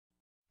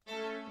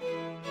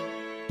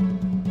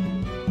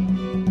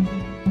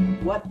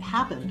what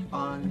happened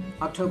on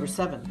October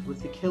 7th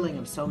with the killing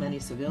of so many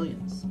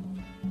civilians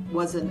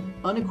was an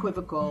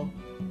unequivocal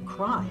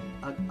crime,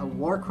 a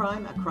war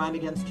crime, a crime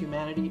against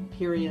humanity,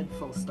 period,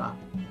 full stop.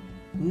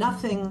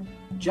 Nothing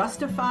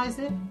justifies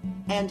it,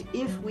 and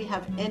if we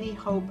have any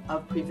hope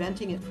of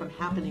preventing it from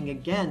happening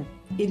again,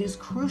 it is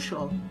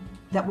crucial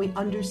that we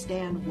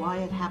understand why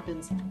it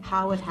happens,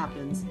 how it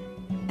happens,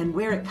 and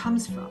where it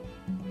comes from.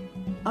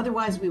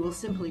 Otherwise, we will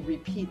simply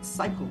repeat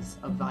cycles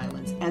of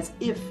violence as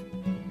if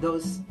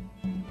those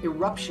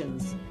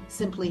eruptions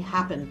simply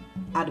happen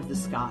out of the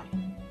sky.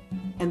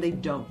 And they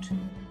don't.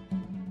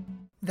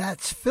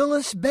 That's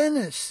Phyllis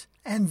Bennis,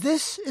 and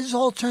this is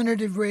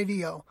Alternative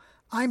Radio.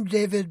 I'm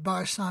David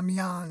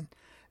Barsamian.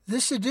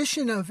 This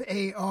edition of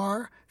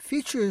AR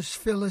features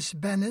Phyllis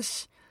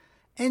Bennis,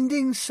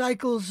 Ending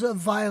Cycles of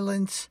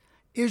Violence,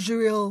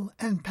 Israel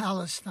and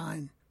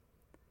Palestine.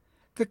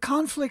 The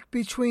conflict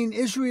between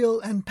Israel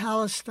and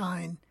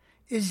Palestine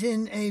is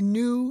in a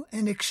new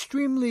and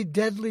extremely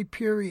deadly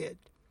period,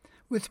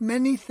 with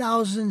many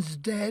thousands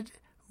dead,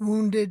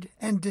 wounded,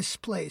 and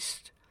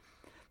displaced.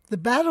 The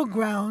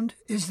battleground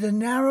is the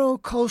narrow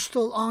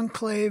coastal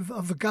enclave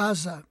of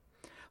Gaza,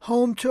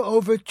 home to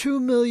over 2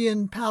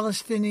 million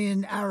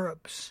Palestinian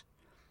Arabs.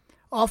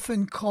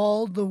 Often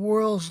called the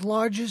world's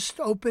largest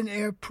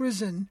open-air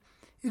prison,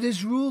 it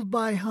is ruled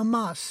by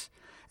Hamas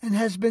and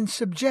has been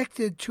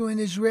subjected to an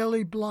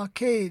Israeli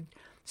blockade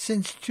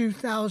since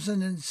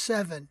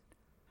 2007.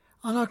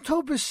 On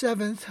October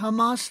 7th,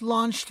 Hamas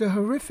launched a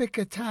horrific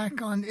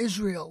attack on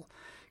Israel,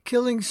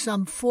 killing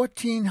some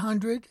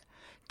 1,400,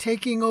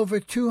 taking over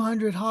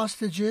 200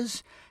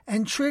 hostages,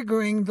 and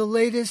triggering the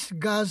latest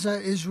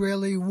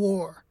Gaza-Israeli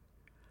war.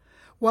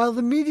 While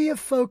the media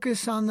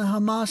focus on the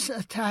Hamas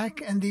attack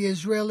and the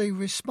Israeli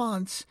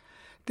response,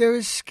 there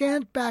is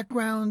scant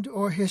background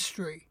or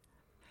history.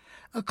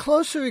 A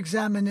closer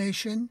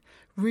examination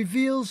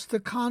reveals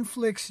the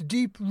conflict's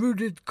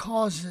deep-rooted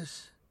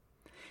causes.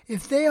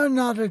 If they are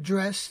not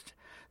addressed,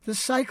 the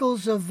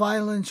cycles of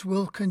violence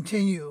will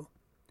continue.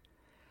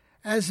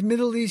 As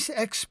Middle East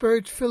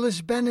expert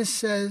Phyllis Bennis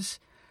says,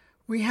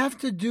 we have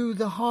to do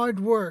the hard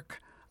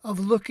work of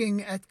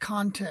looking at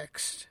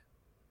context.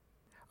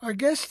 Our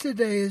guest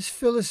today is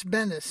Phyllis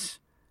Bennis.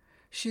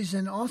 She's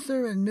an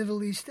author and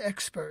Middle East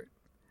expert.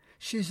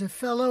 She's a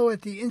fellow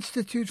at the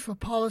Institute for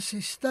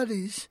Policy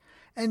Studies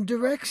and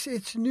directs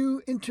its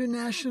new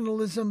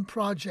internationalism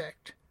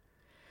project.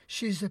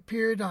 She's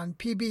appeared on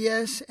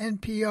PBS,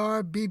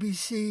 NPR,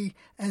 BBC,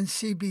 and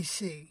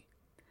CBC.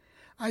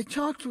 I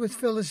talked with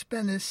Phyllis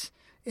Bennis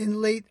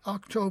in late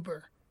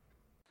October.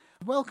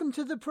 Welcome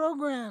to the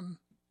program.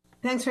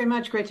 Thanks very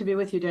much. Great to be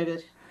with you,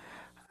 David.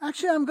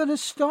 Actually, I'm going to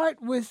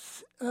start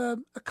with a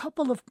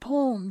couple of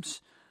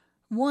poems,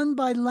 one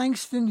by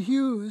Langston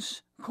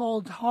Hughes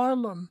called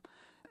Harlem.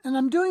 And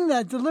I'm doing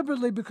that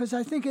deliberately because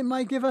I think it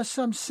might give us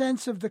some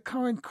sense of the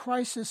current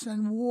crisis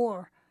and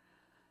war.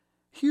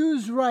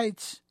 Hughes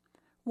writes,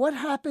 "What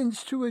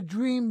happens to a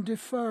dream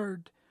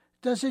deferred?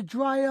 Does it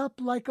dry up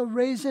like a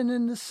raisin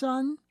in the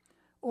sun,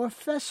 or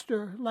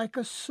fester like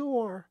a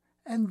sore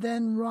and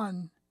then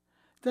run?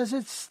 Does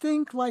it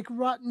stink like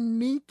rotten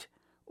meat,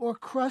 or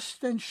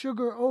crust and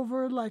sugar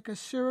over like a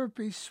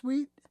syrupy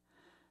sweet?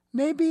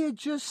 Maybe it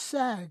just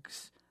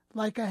sags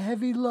like a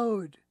heavy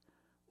load,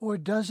 or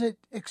does it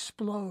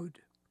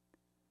explode?"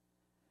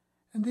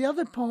 And the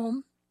other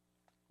poem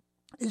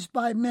is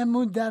by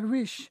Mahmoud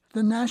Darwish,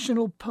 the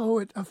national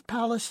poet of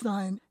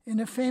Palestine.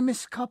 In a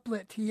famous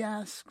couplet, he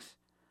asks,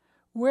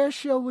 "Where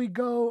shall we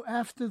go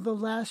after the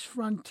last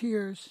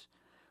frontiers?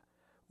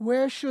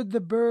 Where should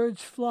the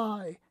birds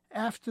fly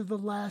after the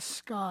last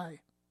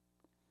sky?"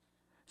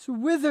 So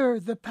whither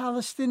the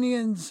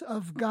Palestinians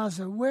of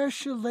Gaza, where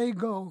shall they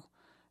go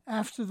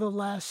after the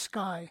last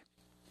sky?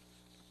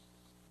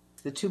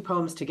 The two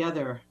poems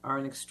together are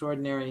an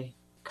extraordinary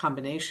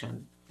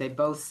combination. They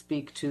both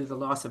speak to the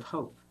loss of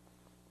hope.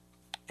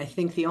 I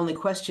think the only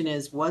question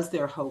is, was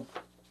there hope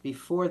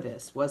before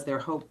this? Was there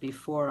hope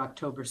before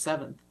October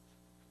 7th?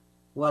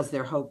 Was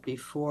there hope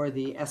before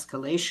the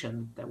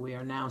escalation that we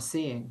are now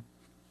seeing?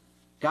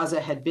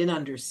 Gaza had been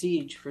under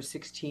siege for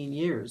 16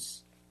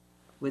 years,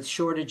 with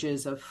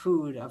shortages of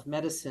food, of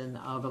medicine,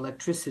 of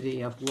electricity,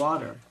 of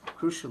water,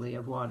 crucially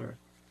of water.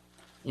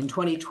 In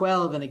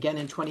 2012 and again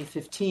in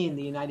 2015,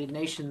 the United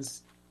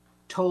Nations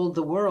told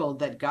the world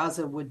that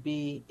Gaza would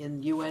be,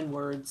 in UN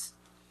words,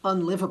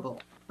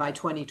 unlivable by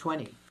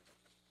 2020.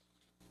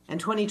 And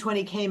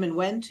 2020 came and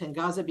went, and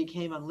Gaza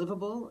became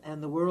unlivable,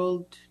 and the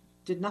world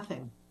did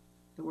nothing.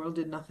 The world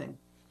did nothing.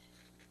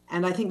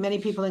 And I think many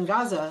people in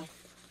Gaza,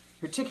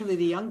 particularly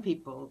the young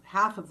people,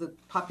 half of the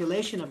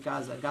population of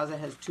Gaza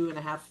has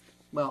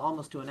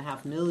almost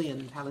 2.5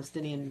 million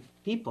Palestinian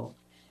people.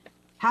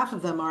 Half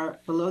of them are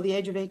below the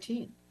age of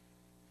 18.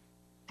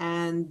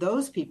 And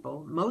those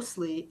people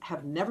mostly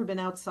have never been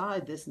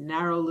outside this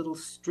narrow little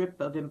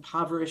strip of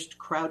impoverished,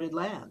 crowded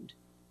land.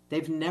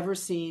 They've never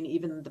seen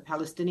even the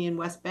Palestinian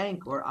West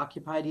Bank or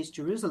occupied East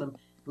Jerusalem,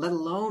 let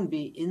alone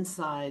be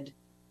inside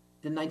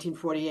the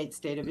 1948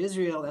 state of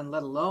Israel, and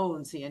let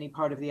alone see any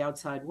part of the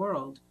outside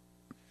world.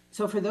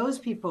 So for those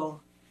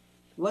people,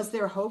 was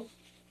there hope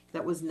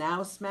that was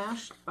now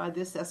smashed by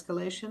this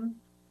escalation?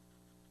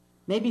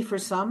 Maybe for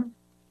some,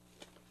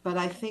 but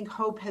I think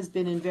hope has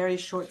been in very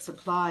short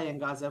supply in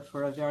Gaza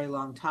for a very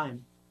long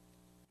time.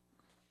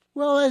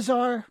 Well, as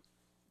our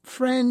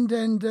friend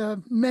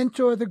and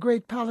mentor, the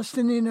great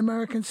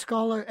Palestinian-American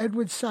scholar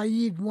Edward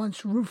Said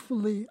once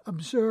ruefully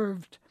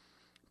observed,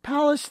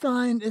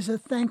 Palestine is a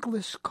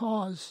thankless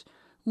cause,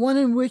 one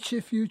in which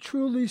if you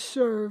truly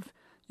serve,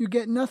 you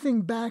get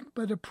nothing back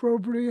but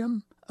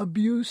opprobrium,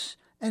 abuse,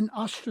 and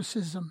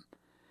ostracism.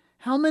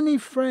 How many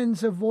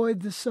friends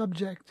avoid the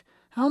subject?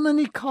 How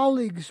many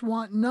colleagues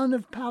want none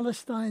of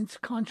Palestine's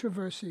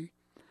controversy?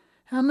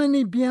 How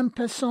many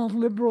bien-pensant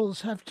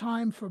liberals have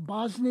time for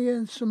Bosnia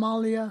and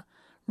Somalia,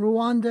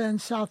 Rwanda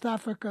and South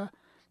Africa,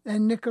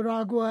 and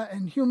Nicaragua,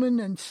 and human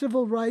and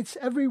civil rights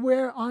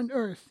everywhere on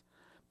earth,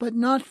 but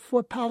not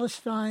for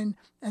Palestine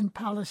and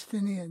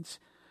Palestinians?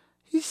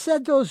 He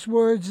said those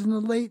words in the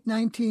late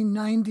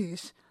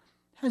 1990s.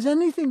 Has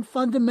anything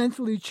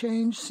fundamentally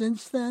changed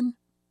since then?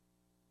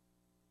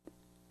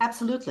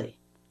 Absolutely.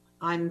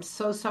 I'm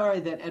so sorry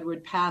that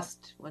Edward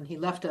passed when he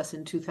left us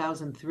in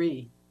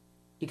 2003,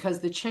 because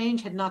the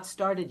change had not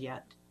started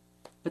yet.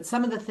 But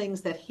some of the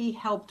things that he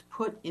helped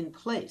put in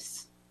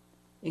place,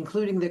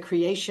 including the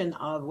creation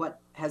of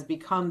what has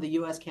become the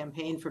U.S.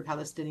 Campaign for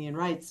Palestinian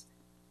Rights,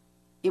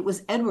 it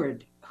was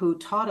Edward who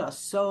taught us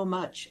so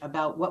much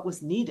about what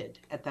was needed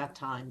at that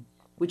time,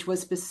 which was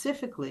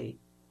specifically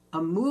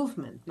a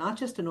movement, not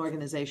just an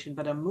organization,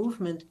 but a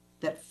movement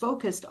that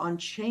focused on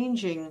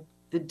changing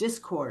the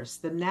discourse,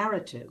 the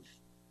narrative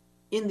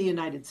in the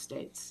United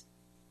States.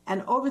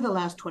 And over the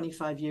last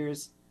 25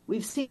 years,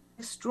 we've seen an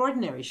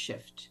extraordinary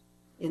shift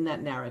in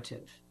that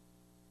narrative.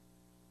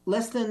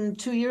 Less than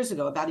 2 years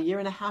ago, about a year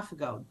and a half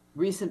ago,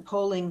 recent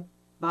polling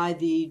by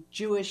the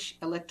Jewish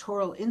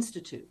Electoral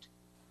Institute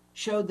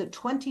showed that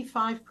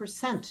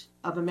 25%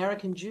 of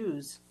American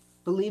Jews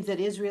believe that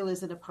Israel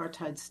is an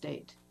apartheid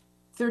state.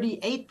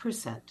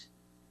 38%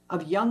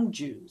 of young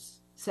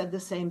Jews said the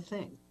same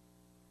thing.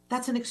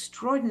 That's an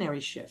extraordinary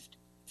shift.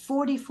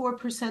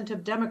 44%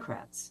 of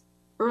Democrats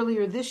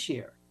earlier this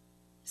year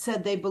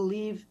said they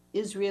believe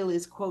Israel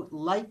is, quote,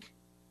 like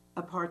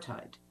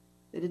apartheid.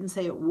 They didn't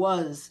say it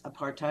was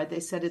apartheid.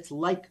 They said it's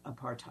like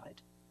apartheid.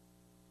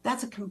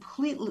 That's a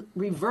complete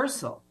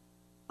reversal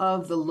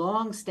of the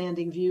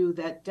long-standing view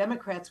that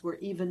Democrats were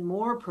even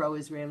more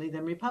pro-Israeli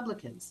than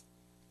Republicans.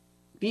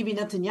 Bibi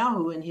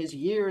Netanyahu, in his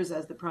years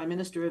as the Prime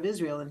Minister of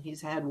Israel, and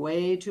he's had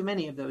way too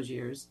many of those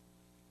years,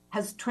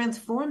 has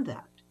transformed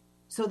that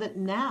so that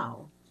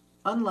now,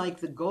 unlike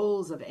the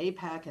goals of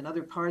AIPAC and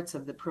other parts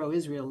of the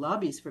pro-Israel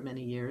lobbies for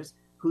many years,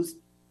 whose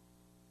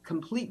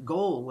complete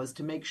goal was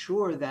to make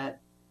sure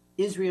that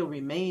Israel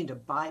remained a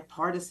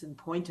bipartisan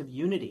point of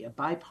unity, a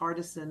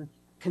bipartisan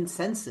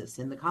consensus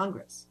in the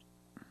Congress.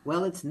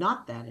 Well, it's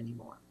not that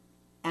anymore.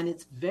 And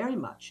it's very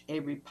much a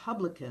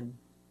Republican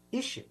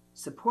issue.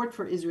 Support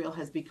for Israel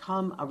has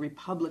become a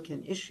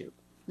Republican issue.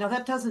 Now,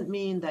 that doesn't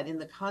mean that in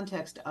the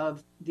context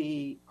of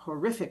the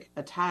horrific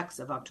attacks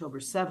of October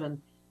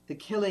 7, the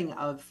killing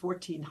of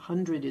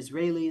 1,400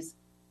 Israelis,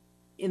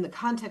 in the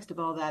context of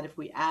all that, if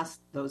we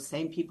ask those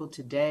same people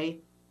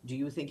today, do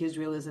you think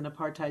Israel is an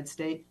apartheid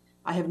state?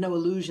 I have no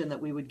illusion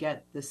that we would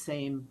get the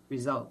same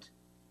result.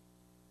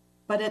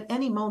 But at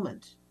any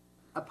moment,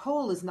 a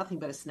poll is nothing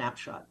but a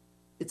snapshot.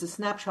 It's a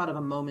snapshot of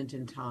a moment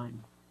in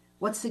time.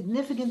 What's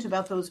significant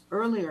about those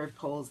earlier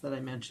polls that I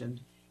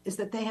mentioned is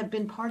that they have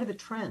been part of a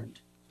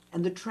trend,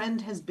 and the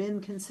trend has been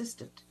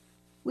consistent.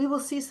 We will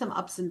see some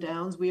ups and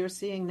downs. We are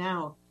seeing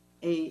now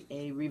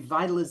a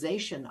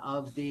revitalization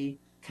of the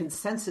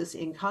consensus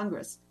in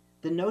Congress,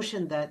 the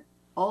notion that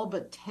all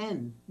but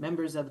 10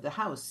 members of the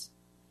House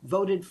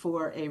voted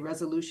for a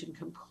resolution,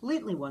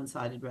 completely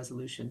one-sided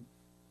resolution,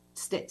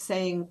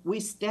 saying we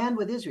stand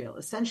with Israel,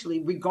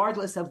 essentially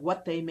regardless of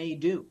what they may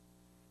do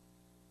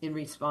in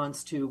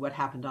response to what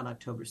happened on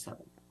October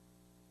 7th.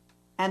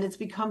 And it's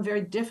become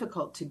very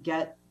difficult to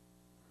get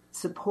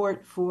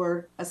support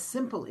for a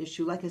simple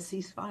issue like a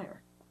ceasefire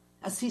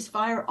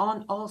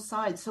on all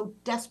sides, so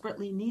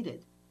desperately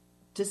needed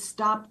to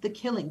stop the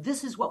killing.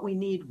 This is what we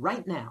need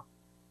right now.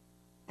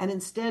 And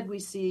instead we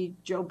see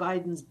Joe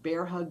Biden's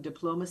bear hug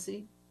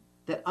diplomacy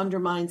that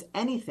undermines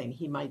anything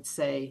he might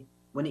say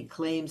when he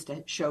claims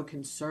to show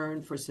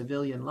concern for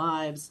civilian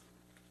lives,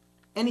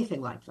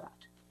 anything like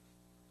that.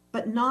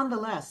 But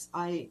nonetheless,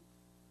 I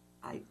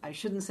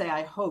shouldn't say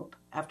I hope,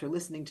 after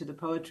listening to the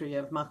poetry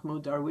of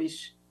Mahmoud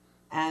Darwish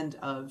and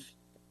of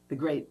the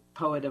great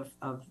poet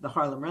of the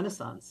Harlem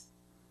Renaissance,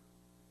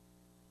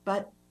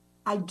 but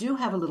I do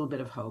have a little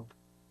bit of hope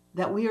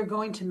that we are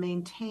going to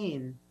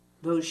maintain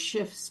those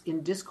shifts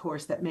in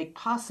discourse that make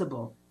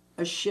possible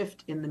a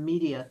shift in the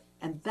media,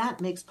 and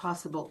that makes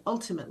possible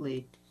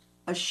ultimately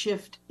a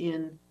shift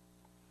in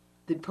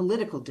the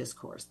political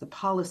discourse, the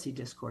policy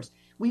discourse.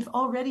 We've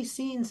already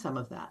seen some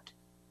of that.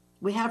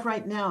 We have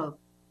right now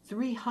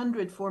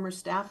 300 former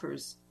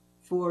staffers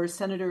for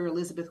Senator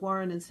Elizabeth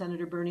Warren and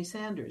Senator Bernie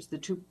Sanders, the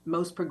two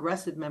most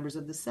progressive members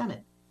of the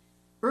Senate.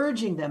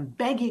 urging them,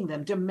 begging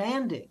them,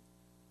 demanding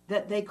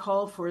that they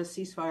call for a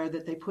ceasefire,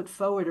 that they put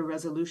forward a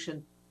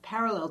resolution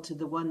parallel to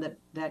the one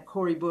that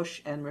Cori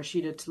Bush and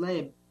Rashida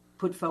Tlaib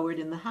put forward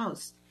in the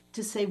House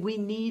to say we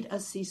need a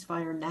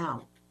ceasefire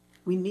now.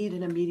 We need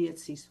an immediate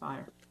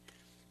ceasefire.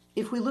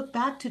 If we look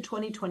back to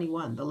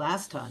 2021, the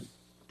last time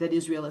that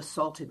Israel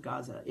assaulted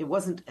Gaza, it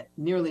wasn't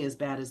nearly as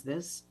bad as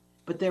this,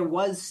 but there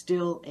was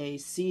still a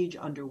siege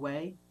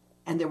underway,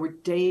 and there were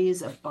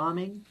days of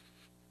bombing,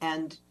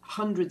 and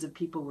hundreds of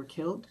people were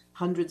killed,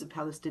 hundreds of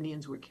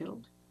Palestinians were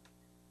killed.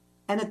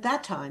 And at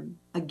that time,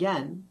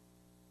 again,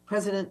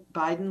 President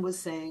Biden was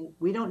saying,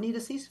 we don't need a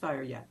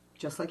ceasefire yet,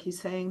 just like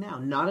he's saying now.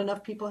 Not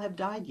enough people have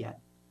died yet.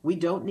 We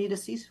don't need a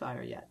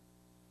ceasefire yet.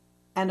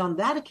 And on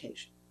that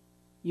occasion,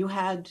 you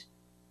had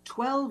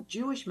 12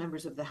 Jewish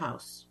members of the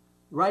House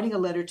writing a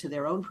letter to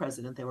their own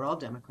president, they were all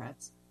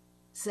Democrats,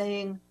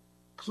 saying,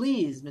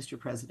 please, Mr.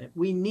 President,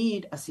 we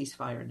need a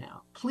ceasefire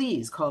now.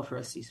 Please call for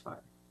a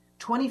ceasefire.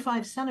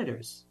 25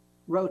 senators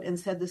wrote and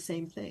said the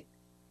same thing.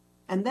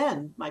 And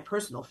then, my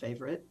personal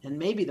favorite, and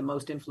maybe the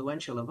most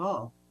influential of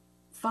all,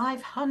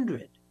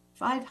 500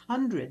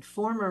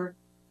 former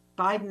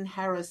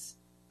Biden-Harris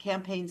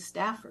campaign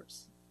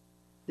staffers,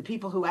 the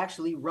people who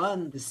actually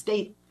run the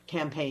state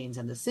campaigns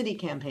and the city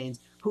campaigns,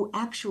 who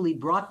actually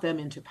brought them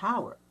into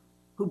power,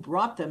 who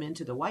brought them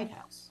into the White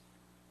House.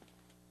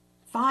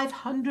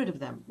 500 of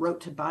them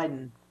wrote to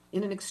Biden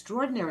in an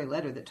extraordinary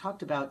letter that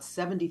talked about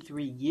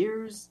 73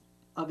 years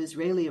of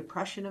Israeli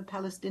oppression of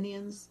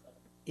Palestinians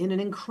in an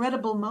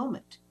incredible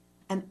moment.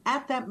 And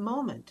at that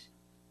moment,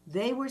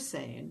 they were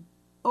saying,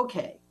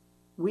 okay,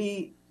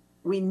 we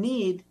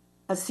need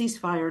a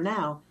ceasefire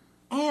now.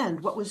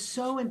 And what was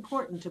so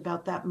important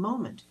about that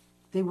moment,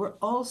 they were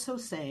also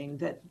saying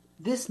that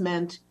this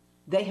meant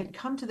they had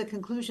come to the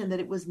conclusion that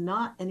it was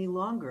not any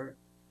longer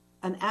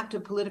an act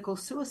of political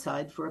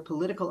suicide for a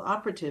political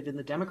operative in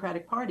the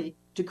Democratic Party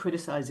to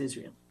criticize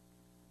Israel.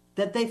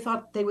 That they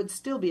thought they would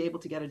still be able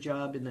to get a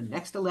job in the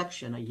next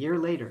election a year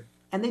later.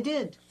 And they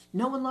did.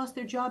 No one lost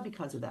their job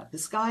because of that. The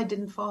sky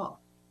didn't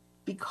fall.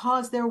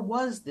 Because there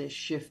was this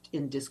shift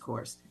in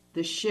discourse,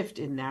 this shift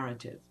in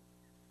narrative.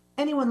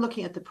 Anyone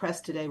looking at the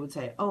press today would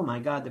say, oh my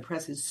God, the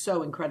press is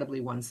so incredibly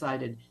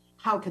one-sided.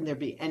 How can there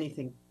be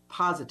anything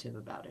positive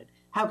about it?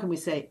 How can we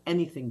say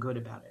anything good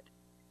about it?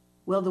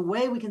 Well, the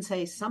way we can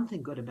say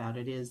something good about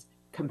it is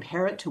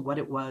compare it to what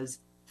it was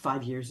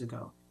 5 years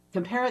ago.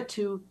 Compare it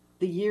to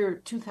the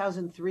year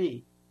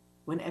 2003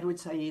 when Edward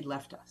Said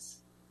left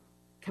us.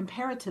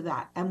 Compare it to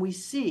that, and we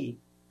see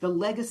the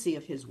legacy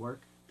of his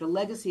work, the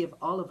legacy of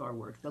all of our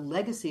work, the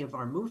legacy of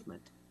our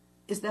movement,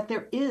 is that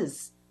there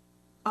is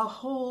a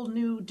whole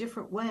new,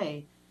 different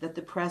way that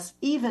the press,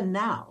 even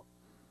now,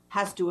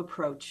 has to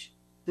approach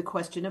the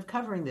question of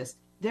covering this.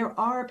 There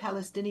are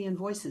Palestinian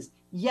voices.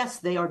 Yes,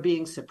 they are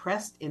being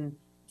suppressed in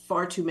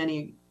far too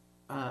many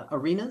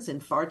arenas, in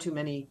far too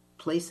many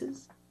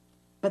places,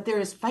 but there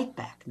is fight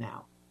back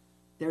now.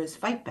 There is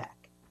fight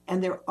back.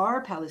 And there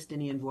are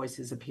Palestinian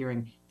voices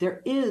appearing.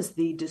 There is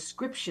the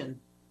description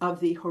of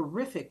the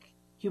horrific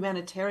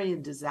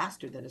humanitarian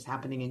disaster that is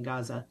happening in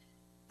Gaza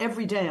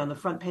every day on the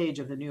front page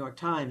of the New York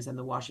Times and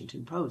the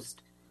Washington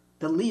Post.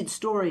 The lead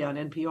story on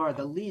NPR,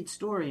 the lead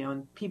story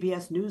on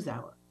PBS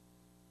NewsHour.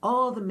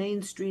 All the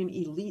mainstream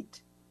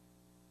elite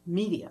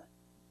media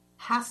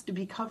has to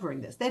be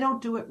covering this. They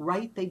don't do it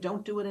right. They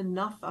don't do it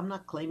enough. I'm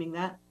not claiming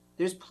that.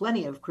 There's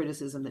plenty of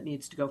criticism that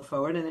needs to go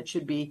forward, and it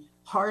should be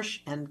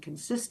harsh and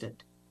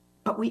consistent.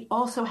 But we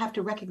also have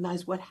to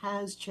recognize what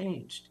has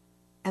changed.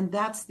 And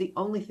that's the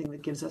only thing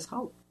that gives us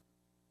hope.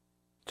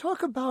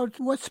 Talk about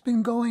what's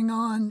been going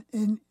on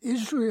in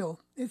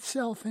Israel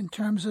itself in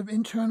terms of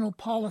internal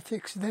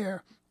politics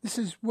there. This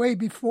is way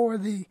before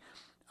the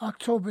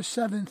October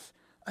 7th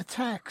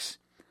attacks.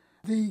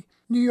 The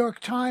New York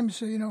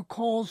Times,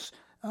 calls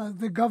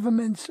the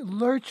government's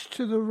lurch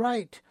to the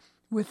right,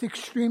 with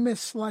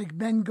extremists like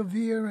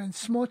Ben-Gvir and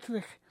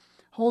Smotrich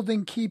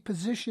holding key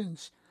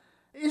positions.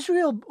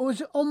 Israel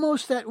was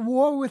almost at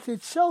war with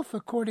itself,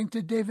 according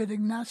to David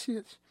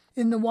Ignatius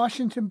in the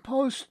Washington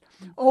Post,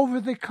 over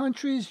the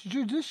country's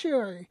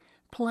judiciary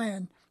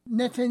plan.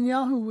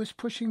 Netanyahu was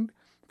pushing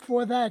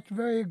for that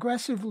very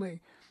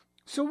aggressively.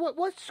 So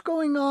what's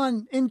going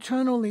on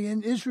internally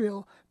in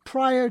Israel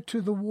prior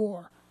to the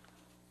war?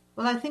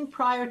 Well, I think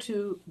prior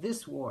to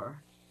this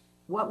war,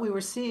 what we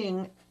were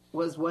seeing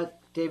was what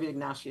David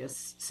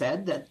Ignatius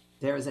said, that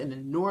there is an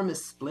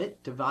enormous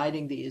split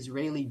dividing the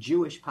Israeli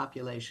Jewish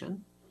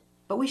population.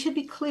 But we should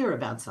be clear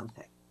about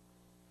something.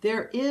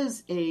 There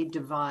is a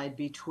divide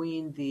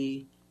between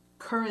the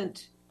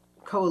current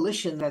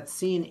coalition that's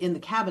seen in the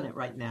cabinet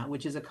right now,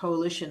 which is a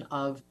coalition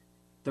of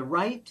the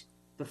right,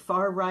 the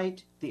far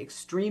right, the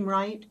extreme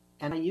right,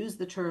 and I use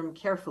the term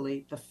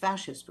carefully, the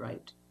fascist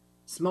right.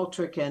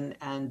 Smotrich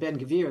and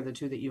Ben-Gvir, the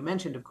two that you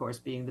mentioned, of course,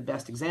 being the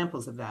best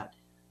examples of that,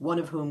 one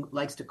of whom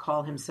likes to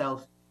call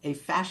himself a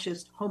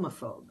fascist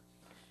homophobe,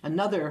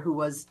 another who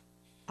was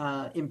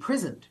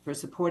imprisoned for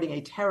supporting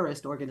a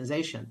terrorist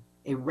organization,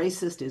 a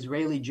racist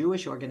Israeli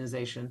Jewish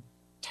organization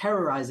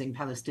terrorizing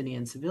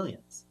Palestinian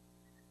civilians.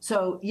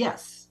 So,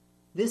 yes,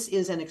 this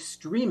is an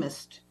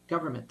extremist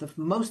government, the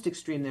most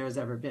extreme there has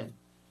ever been.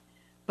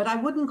 But I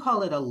wouldn't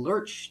call it a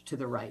lurch to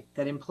the right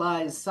that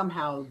implies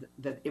somehow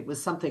that it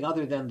was something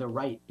other than the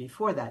right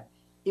before that.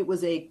 It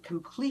was a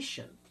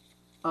completion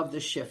of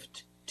the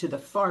shift to the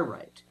far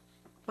right.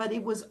 But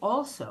it was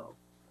also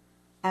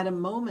at a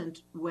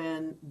moment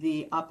when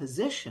the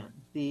opposition,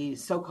 the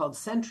so-called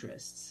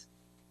centrists,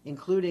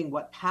 including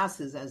what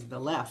passes as the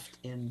left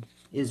in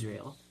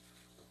Israel,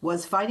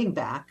 was fighting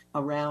back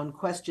around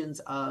questions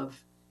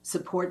of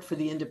support for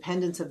the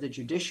independence of the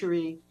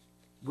judiciary,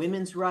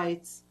 women's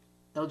rights,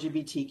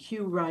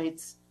 LGBTQ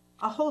rights,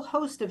 a whole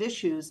host of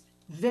issues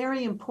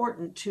very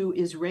important to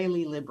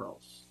Israeli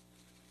liberals.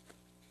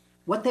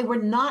 What they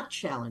were not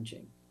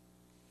challenging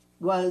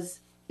was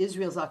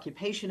Israel's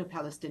occupation of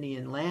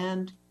Palestinian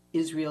land,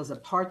 Israel's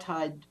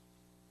apartheid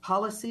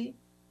policy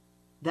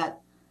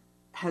that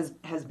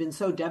has been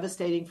so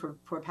devastating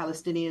for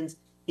Palestinians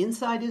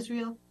inside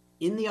Israel,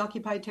 in the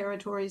occupied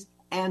territories,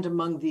 and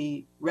among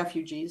the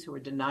refugees who were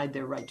denied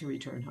their right to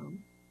return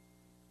home.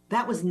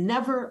 That was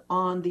never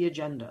on the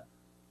agenda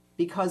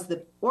because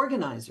the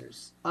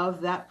organizers of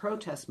that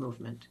protest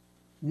movement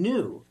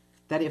knew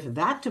that if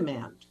that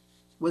demand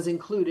was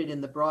included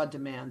in the broad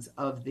demands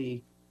of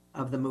the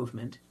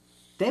movement,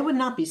 they would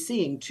not be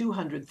seeing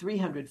 200,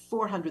 300,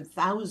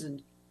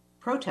 400,000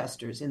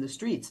 protesters in the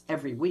streets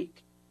every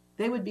week.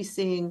 They would be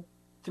seeing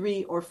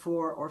 3 or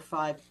 4 or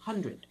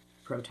 500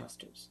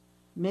 protesters,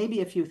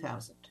 maybe a few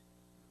thousand.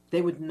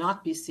 They would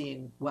not be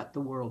seeing what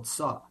the world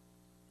saw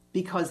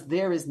because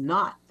there is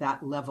not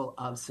that level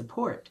of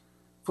support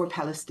for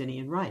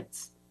Palestinian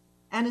rights.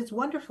 And it's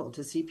wonderful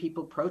to see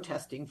people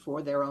protesting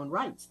for their own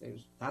rights.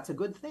 That's a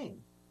good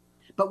thing.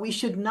 But we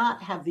should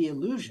not have the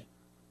illusion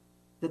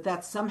that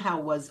that somehow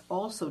was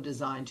also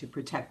designed to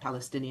protect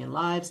Palestinian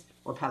lives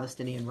or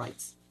Palestinian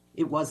rights.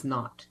 It was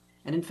not.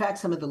 And in fact,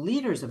 some of the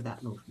leaders of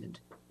that movement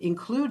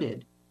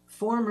included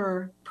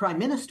former prime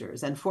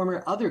ministers and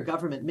former other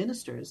government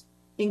ministers,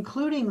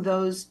 including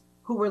those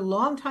who were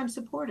longtime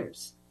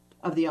supporters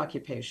of the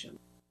occupation.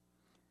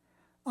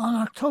 On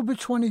October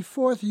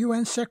 24th,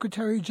 UN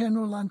Secretary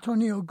General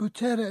Antonio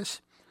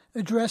Guterres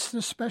addressed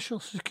the Special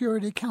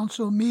Security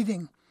Council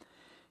meeting.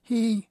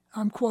 He,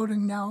 I'm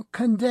quoting now,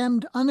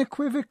 condemned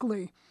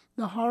unequivocally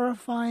the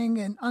horrifying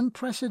and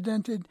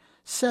unprecedented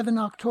 7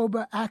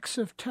 October acts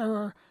of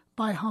terror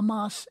by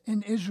Hamas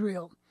in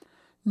Israel.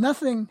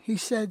 Nothing, he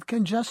said,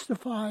 can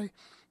justify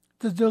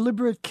the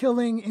deliberate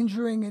killing,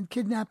 injuring, and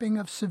kidnapping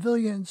of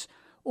civilians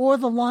or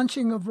the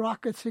launching of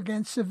rockets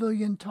against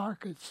civilian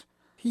targets.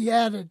 He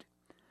added,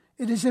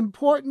 "It is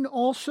important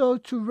also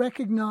to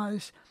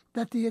recognize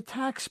that the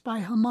attacks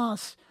by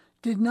Hamas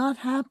did not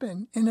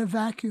happen in a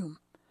vacuum.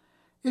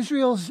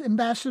 Israel's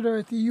ambassador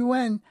at the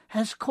UN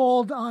has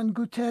called on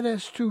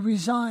Guterres to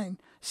resign,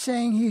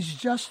 saying he's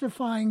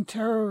justifying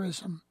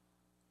terrorism."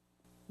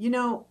 You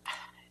know,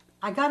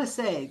 I gotta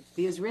say,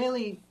 the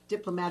Israeli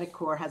diplomatic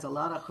corps has a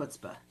lot of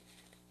chutzpah.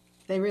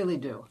 They really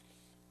do.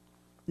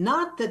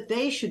 Not that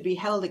they should be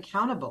held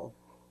accountable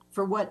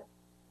for what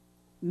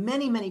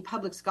many, many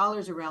public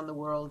scholars around the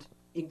world,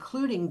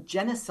 including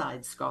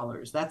genocide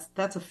scholars,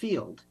 that's a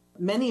field,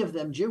 many of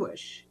them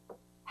Jewish,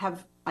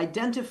 have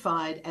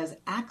identified as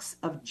acts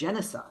of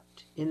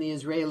genocide in the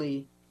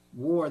Israeli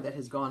war that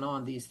has gone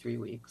on these 3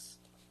 weeks.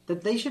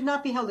 That they should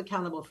not be held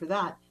accountable for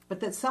that, but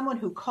that someone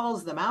who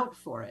calls them out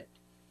for it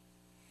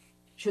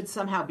should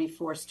somehow be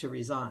forced to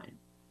resign.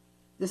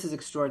 This is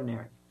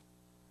extraordinary.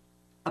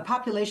 A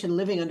population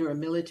living under a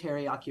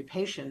military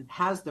occupation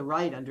has the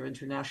right under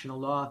international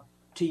law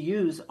to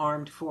use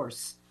armed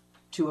force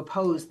to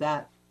oppose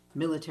that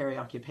military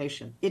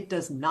occupation. It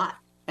does not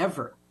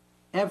ever,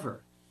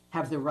 ever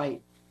have the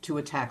right to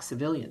attack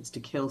civilians, to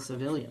kill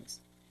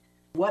civilians.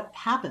 What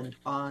happened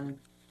on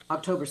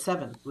October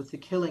 7th with the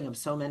killing of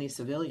so many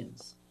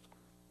civilians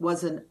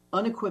was an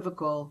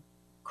unequivocal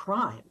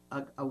crime,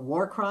 a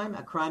war crime,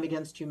 a crime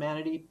against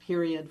humanity,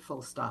 period,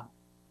 full stop.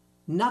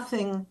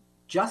 Nothing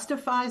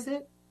justifies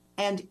it,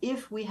 and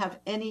if we have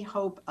any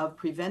hope of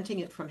preventing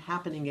it from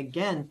happening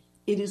again,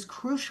 it is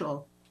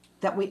crucial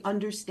that we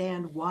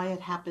understand why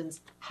it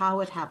happens, how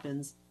it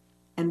happens,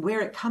 and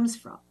where it comes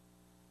from.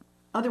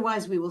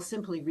 Otherwise, we will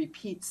simply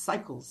repeat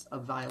cycles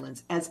of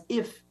violence as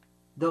if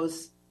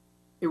those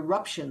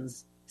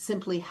eruptions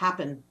simply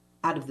happen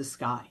out of the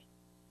sky.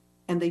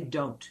 And they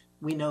don't.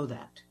 We know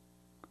that.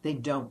 They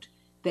don't.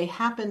 They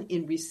happen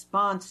in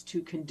response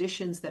to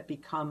conditions that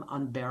become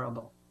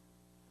unbearable.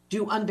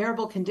 Do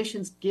unbearable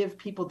conditions give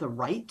people the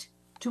right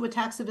to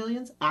attack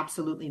civilians?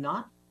 Absolutely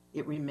not.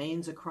 It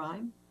remains a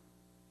crime.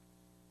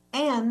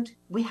 And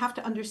we have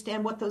to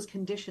understand what those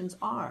conditions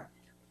are.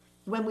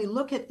 When we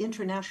look at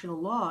international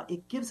law,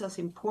 it gives us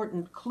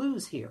important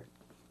clues here.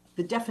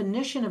 The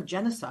definition of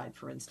genocide,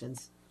 for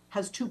instance,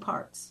 has 2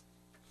 parts.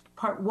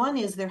 Part 1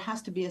 is there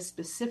has to be a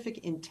specific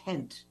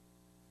intent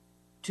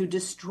to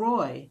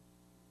destroy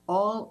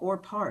all or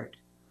part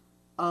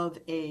of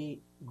a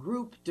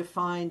group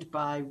defined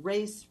by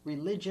race,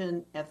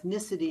 religion,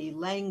 ethnicity,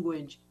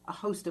 language, a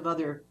host of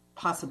other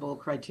possible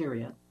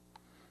criteria.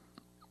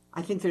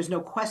 I think there's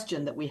no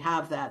question that we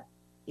have that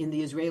in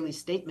the Israeli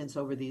statements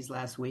over these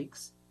last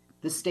weeks.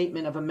 The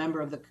statement of a member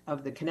of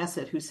the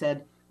Knesset who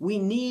said, "We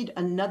need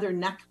another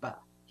Nakba."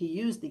 He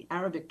used the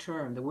Arabic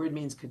term. The word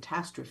means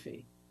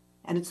catastrophe.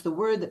 And it's the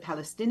word that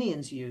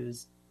Palestinians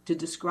use to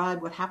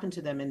describe what happened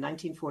to them in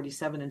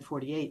 1947 and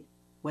 48,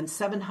 when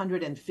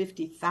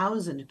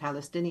 750,000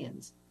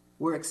 Palestinians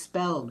were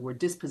expelled, were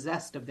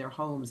dispossessed of their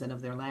homes and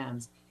of their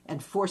lands,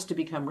 and forced to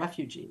become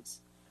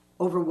refugees.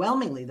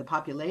 Overwhelmingly, the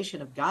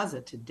population of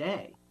Gaza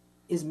today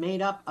is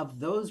made up of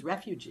those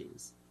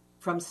refugees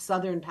from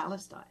southern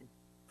Palestine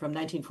from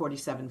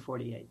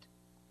 1947-48,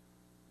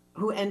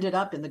 who ended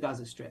up in the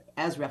Gaza Strip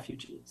as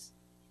refugees.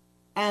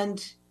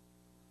 And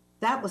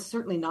that was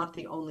certainly not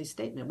the only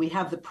statement. We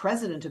have the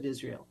president of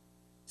Israel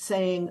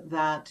saying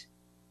that,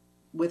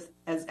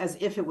 as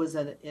if it was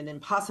an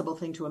impossible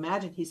thing to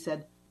imagine, he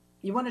said,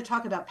 "You want to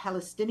talk about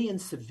Palestinian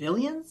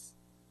civilians?"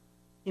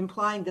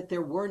 Implying that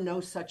there were no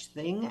such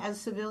thing as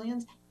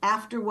civilians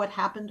after what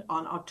happened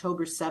on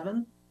October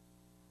 7th,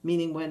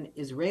 meaning when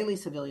Israeli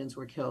civilians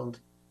were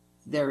killed,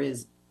 there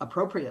is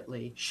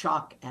appropriately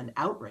shock and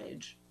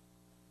outrage.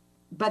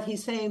 But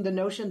he's saying the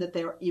notion that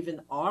there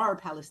even are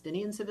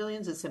Palestinian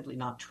civilians is simply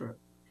not true.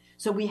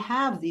 So we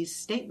have these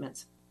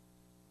statements.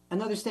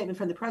 Another statement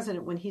from the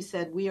president when he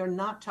said, "We are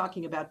not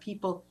talking about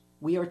people,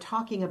 we are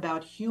talking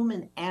about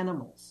human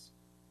animals."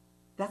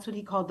 That's what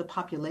he called the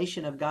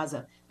population of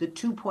Gaza, the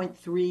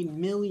 2.3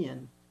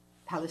 million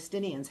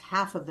Palestinians,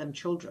 half of them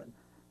children,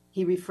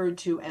 he referred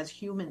to as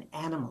human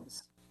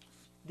animals.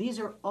 These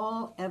are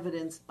all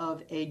evidence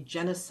of a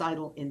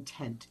genocidal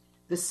intent.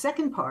 The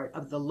second part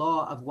of the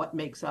law of what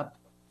makes up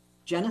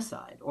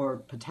genocide or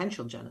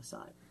potential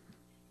genocide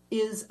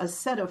is a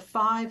set of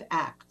 5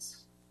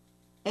 acts,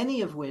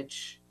 any of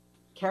which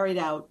carried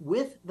out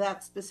with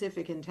that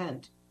specific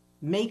intent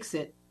makes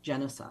it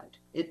genocide.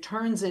 It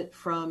turns it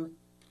from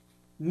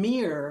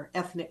mere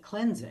ethnic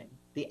cleansing,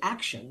 the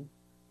action,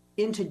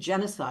 into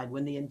genocide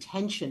when the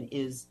intention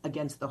is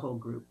against the whole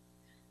group.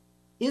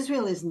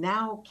 Israel is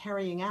now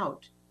carrying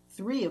out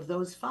 3 of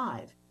those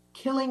 5,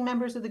 killing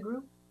members of the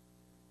group,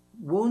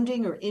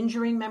 wounding or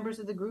injuring members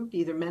of the group,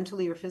 either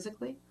mentally or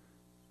physically,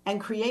 and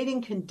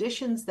creating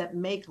conditions that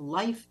make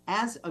life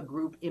as a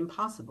group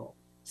impossible,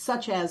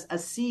 such as a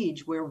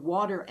siege where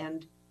water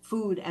and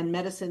food and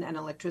medicine and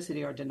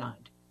electricity are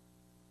denied.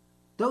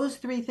 Those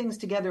 3 things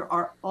together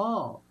are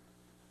all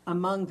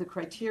among the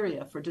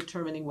criteria for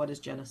determining what is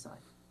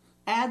genocide.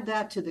 Add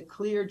that to the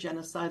clear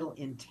genocidal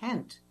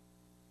intent,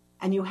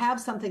 and you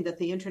have something that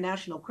the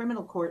International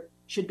Criminal Court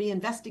should be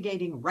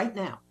investigating right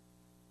now.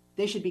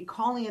 They should be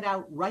calling it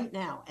out right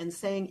now and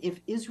saying,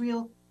 if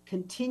Israel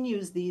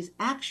continues these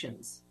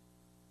actions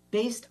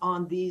based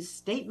on these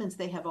statements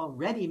they have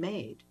already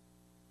made,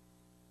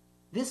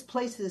 this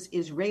places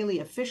Israeli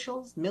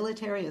officials,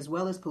 military as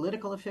well as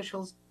political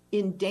officials,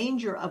 in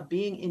danger of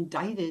being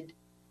indicted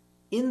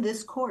in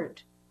this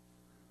court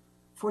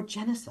for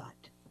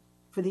genocide,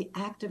 for the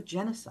act of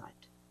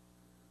genocide.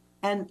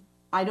 And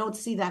I don't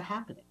see that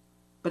happening.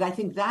 But I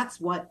think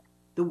that's what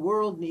the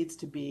world needs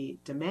to be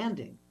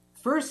demanding.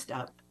 First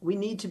up, we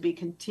need to be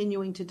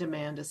continuing to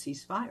demand a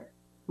ceasefire.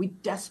 We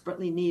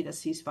desperately need a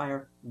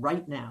ceasefire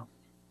right now.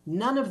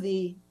 None of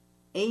the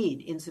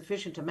aid in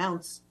sufficient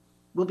amounts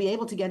will be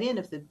able to get in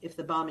if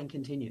the bombing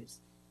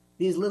continues.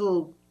 These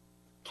little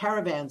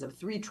caravans of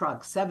 3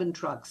 trucks, 7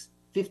 trucks,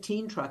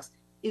 15 trucks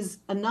is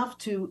enough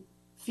to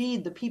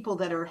feed the people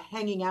that are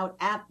hanging out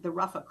at the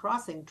Rafah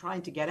crossing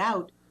trying to get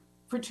out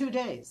for 2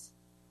 days.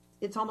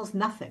 It's almost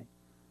nothing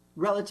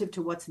relative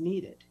to what's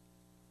needed.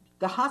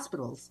 The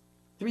hospitals,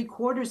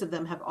 3/4 of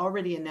them have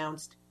already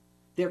announced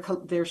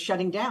they're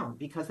shutting down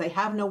because they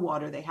have no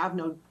water, they have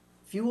no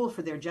fuel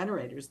for their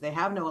generators, they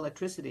have no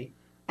electricity,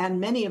 and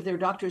many of their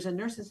doctors and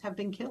nurses have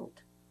been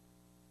killed.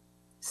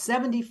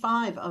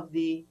 75 of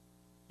the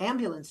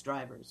ambulance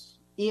drivers,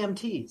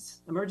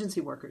 EMTs, emergency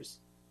workers,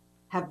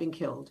 have been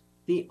killed.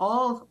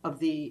 All of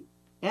the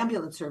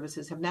ambulance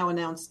services have now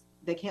announced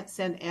they can't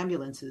send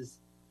ambulances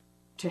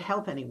to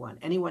help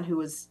anyone who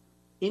is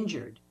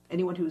injured,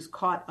 anyone who is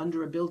caught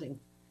under a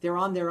building. They're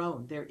on their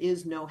own. There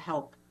is no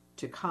help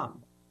to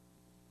come.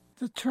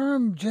 The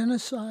term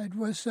genocide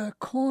was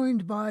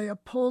coined by a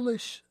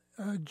Polish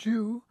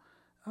Jew,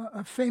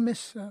 a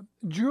famous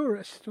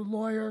jurist, a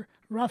lawyer,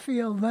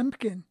 Raphael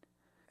Lemkin,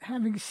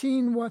 having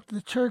seen what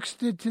the Turks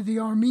did to the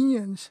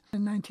Armenians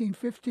in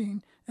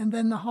 1915 and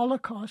then the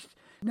Holocaust.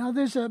 Now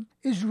there's an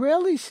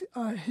Israeli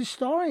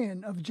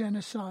historian of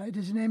genocide.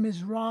 His name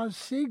is Raz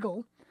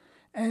Siegel.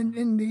 And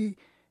in the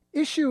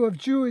issue of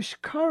Jewish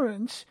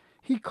Currents,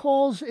 he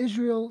calls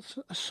Israel's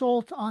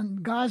assault on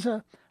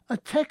Gaza a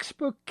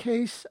textbook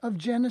case of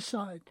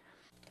genocide.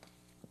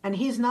 And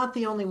he's not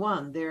the only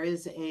one. There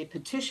is a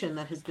petition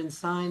that has been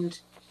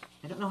signed,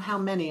 I don't know how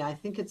many, I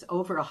think it's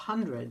over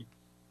 100,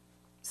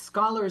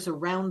 scholars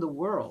around the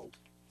world,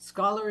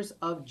 scholars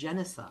of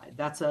genocide.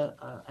 That's an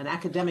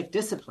academic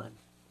discipline.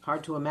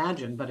 Hard to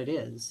imagine, but it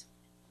is.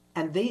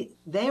 And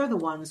they are the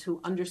ones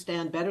who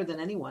understand better than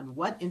anyone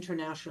what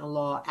international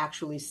law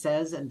actually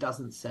says and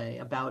doesn't say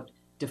about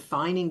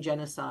defining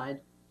genocide,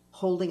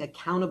 holding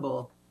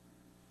accountable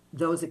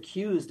those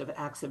accused of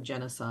acts of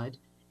genocide,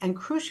 and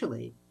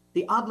crucially,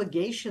 the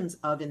obligations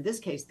of, in this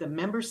case, the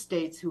member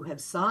states who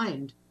have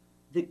signed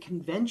the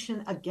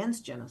Convention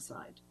Against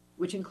Genocide,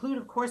 which include,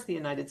 of course, the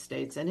United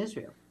States and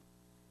Israel.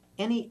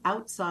 Any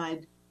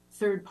outside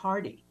third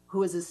party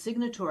who is a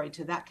signatory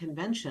to that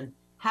convention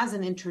has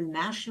an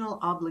international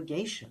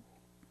obligation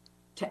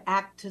to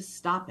act to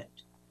stop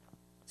it.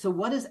 So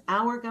what is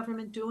our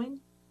government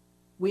doing?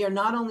 We are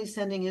not only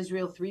sending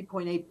Israel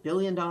 $3.8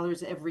 billion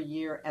every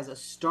year as a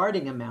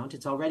starting amount,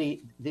 it's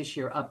already this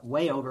year up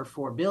way over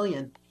 $4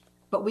 billion,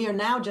 but we are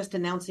now just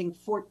announcing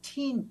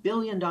 $14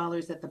 billion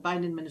that the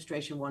Biden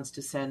administration wants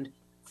to send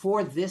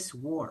for this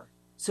war.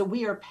 So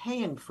we are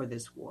paying for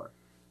this war.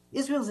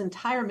 Israel's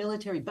entire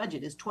military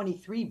budget is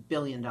 $23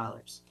 billion.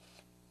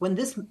 When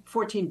this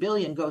 $14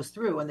 billion goes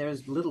through, and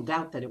there's little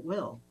doubt that it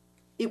will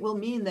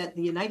mean that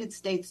the United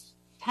States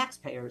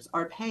taxpayers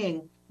are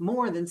paying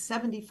more than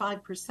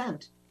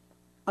 75%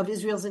 of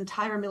Israel's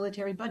entire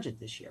military budget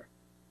this year.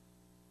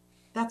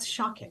 That's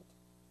shocking.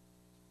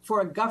 For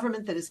a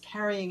government that is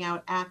carrying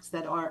out acts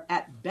that are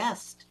at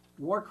best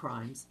war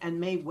crimes and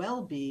may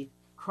well be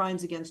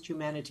crimes against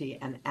humanity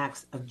and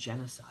acts of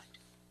genocide.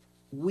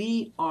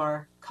 We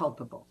are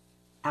culpable.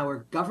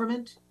 Our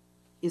government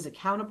is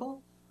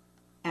accountable,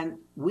 and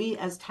we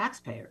as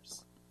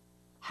taxpayers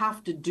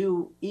have to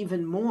do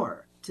even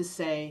more to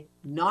say,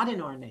 not in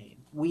our name.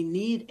 We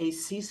need a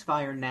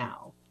ceasefire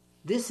now.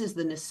 This is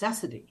the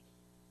necessity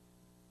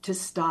to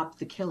stop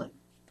the killing.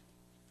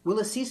 Will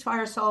a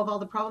ceasefire solve all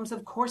the problems?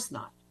 Of course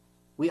not.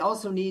 We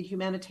also need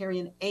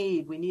humanitarian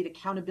aid. We need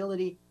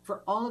accountability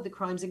for all of the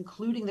crimes,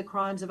 including the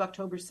crimes of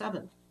October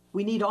 7th.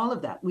 We need all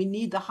of that. We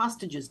need the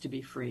hostages to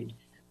be freed.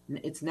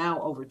 It's now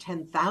over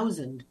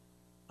 10,000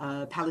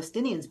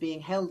 Palestinians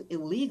being held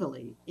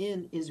illegally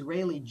in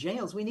Israeli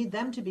jails. We need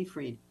them to be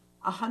freed.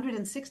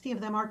 160 of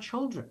them are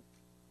children.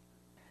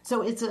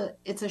 So it's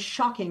a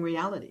shocking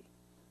reality.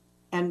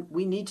 And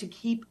we need to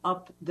keep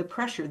up the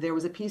pressure. There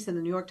was a piece in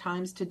the New York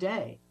Times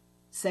today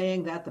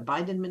saying that the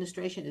Biden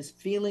administration is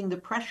feeling the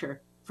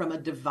pressure from a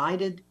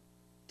divided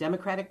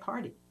Democratic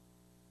Party.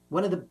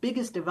 One of the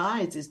biggest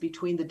divides is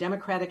between the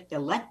Democratic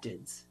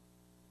electeds,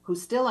 who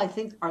still, I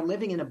think, are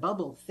living in a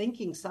bubble,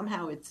 thinking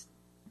somehow it's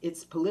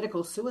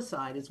political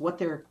suicide, is what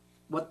their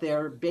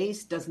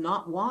base does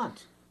not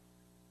want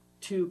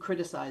to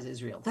criticize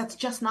Israel. That's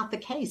just not the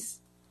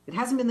case. It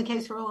hasn't been the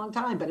case for a long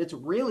time, but it's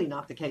really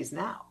not the case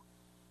now.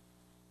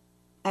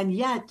 And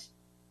yet,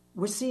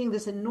 we're seeing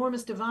this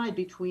enormous divide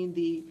between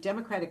the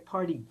Democratic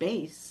Party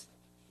base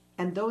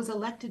and those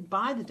elected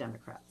by the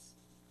Democrats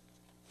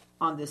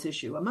on this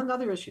issue, among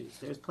other issues.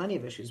 There's plenty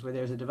of issues where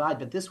there's a divide,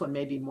 but this one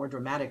may be more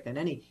dramatic than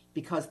any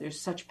because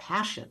there's such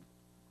passion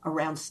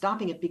around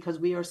stopping it, because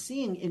we are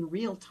seeing in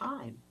real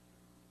time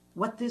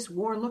what this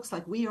war looks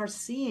like. We are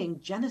seeing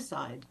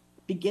genocide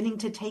beginning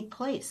to take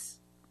place.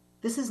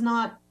 This is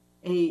not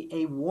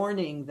a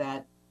warning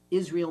that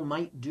Israel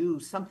might do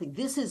something.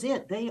 This is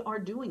it. They are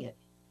doing it.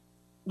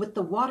 With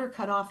the water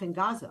cut off in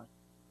Gaza,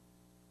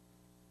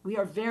 we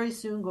are very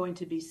soon going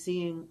to be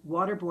seeing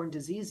waterborne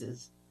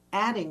diseases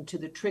adding to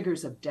the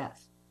triggers of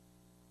death.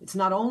 It's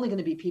not only going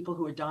to be people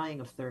who are dying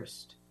of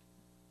thirst,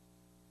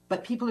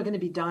 but people are going to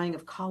be dying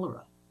of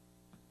cholera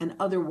and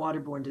other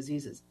waterborne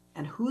diseases.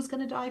 And who's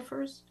going to die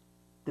first?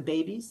 The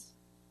babies,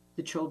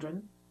 the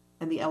children,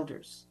 and the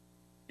elders,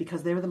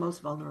 because they're the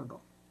most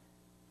vulnerable.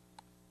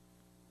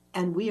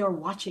 And we are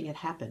watching it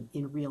happen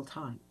in real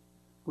time.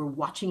 We're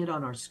watching it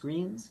on our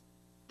screens.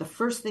 The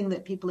first thing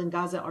that people in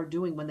Gaza are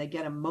doing when they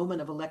get a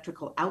moment of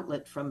electrical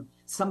outlet from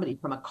somebody,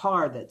 from a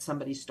car that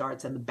somebody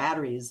starts and the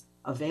battery is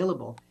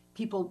available,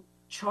 people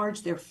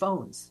charge their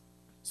phones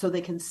so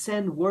they can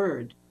send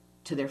word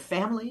to their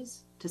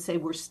families to say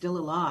we're still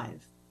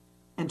alive,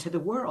 and to the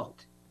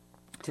world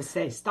to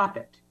say stop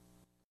it.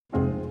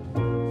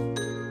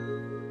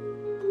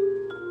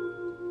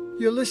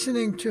 You're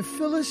listening to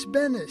Phyllis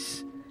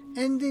Bennis,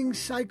 Ending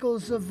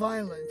Cycles of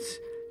Violence,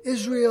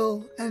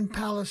 Israel and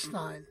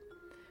Palestine.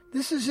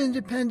 This is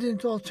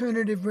Independent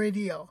Alternative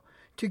Radio.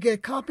 To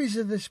get copies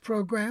of this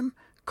program,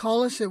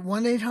 call us at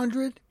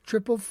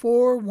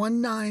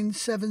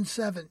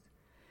 1-800-444-1977.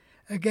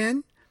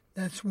 Again,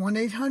 that's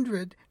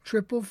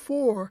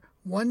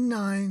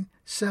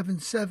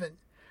 1-800-444-1977.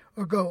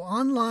 Or go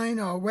online,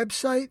 our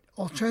website,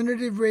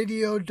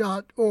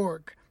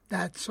 alternativeradio.org.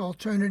 That's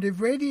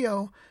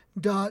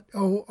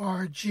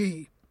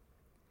alternativeradio.org.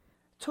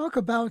 Talk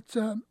about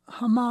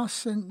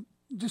Hamas and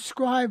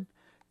describe,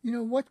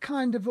 what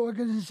kind of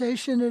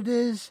organization it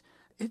is.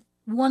 It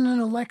won an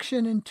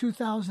election in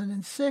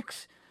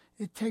 2006.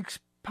 It takes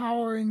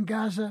power in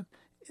Gaza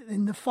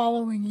in the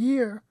following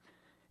year.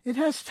 It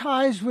has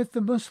ties with the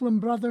Muslim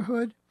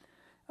Brotherhood.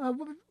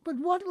 But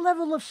what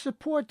level of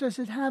support does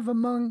it have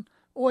among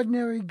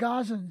ordinary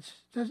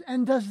Gazans?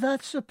 Does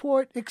that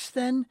support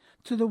extend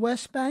to the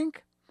West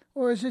Bank,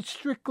 or is it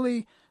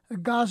strictly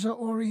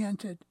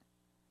Gaza-oriented?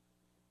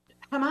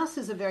 Hamas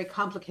is a very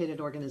complicated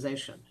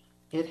organization.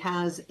 It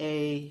has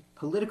a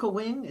political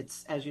wing.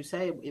 It's, as you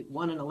say, it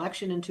won an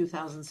election in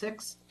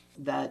 2006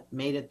 that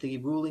made it the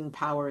ruling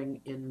power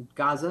in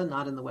Gaza,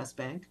 not in the West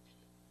Bank.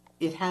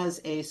 It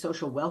has a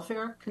social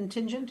welfare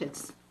contingent.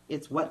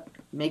 It's what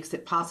makes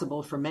it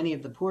possible for many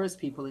of the poorest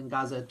people in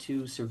Gaza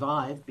to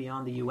survive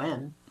beyond the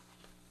UN.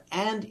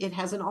 And it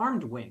has an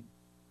armed wing,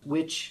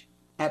 which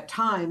at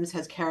times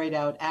has carried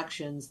out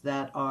actions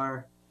that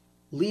are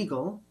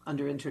legal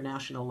under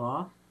international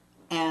law,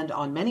 and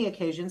on many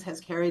occasions has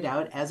carried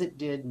out, as it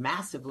did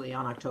massively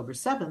on October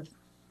 7th,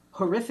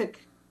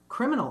 horrific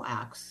criminal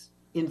acts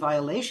in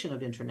violation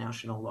of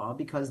international law,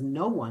 because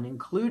no one,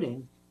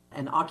 including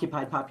an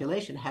occupied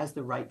population, has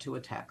the right to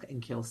attack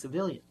and kill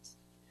civilians.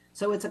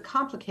 So it's a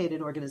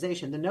complicated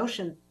organization. The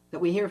notion that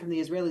we hear from the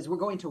Israelis, we're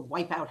going to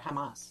wipe out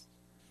Hamas.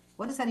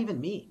 What does that even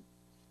mean?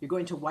 You're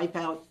going to wipe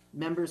out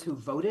members who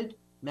voted,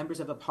 members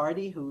of a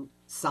party who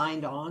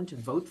signed on to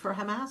vote for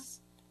Hamas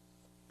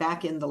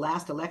back in the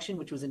last election,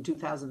 which was in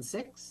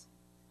 2006?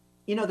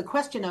 You know, the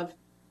question of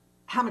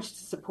how much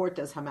support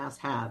does Hamas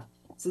have?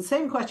 It's the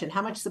same question.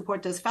 How much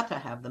support does Fatah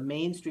have, the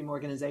mainstream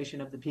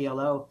organization of the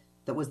PLO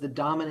that is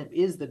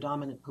the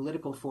dominant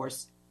political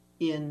force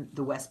in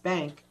the West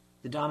Bank,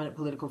 the dominant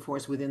political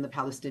force within the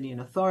Palestinian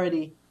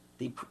Authority?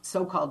 The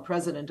so-called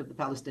president of the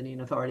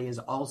Palestinian Authority is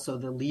also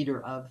the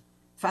leader of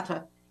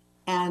Fatah.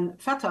 And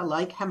Fatah,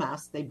 like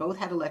Hamas, they both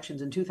had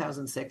elections in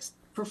 2006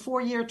 for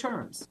 4-year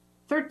terms.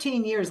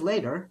 13 years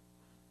later,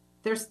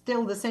 they're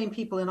still the same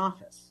people in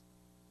office.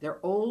 They're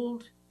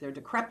old, they're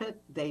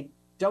decrepit, they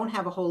don't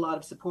have a whole lot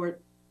of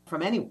support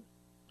from anyone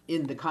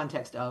in the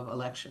context of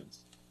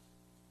elections.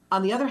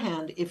 On the other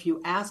hand, if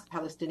you ask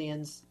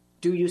Palestinians,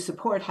 do you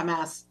support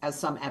Hamas as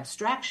some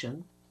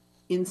abstraction,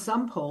 in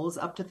some polls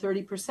up to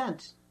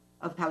 30%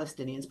 of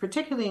Palestinians,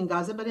 particularly in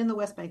Gaza, but in the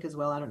West Bank as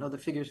well, I don't know the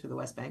figures for the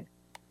West Bank,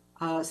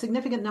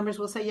 significant numbers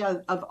will say, yeah,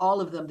 of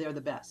all of them, they're the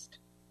best.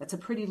 That's a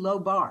pretty low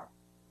bar.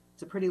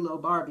 It's a pretty low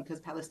bar because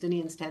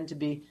Palestinians tend to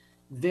be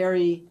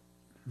very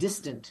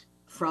distant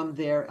from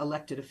their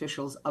elected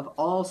officials of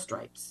all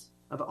stripes,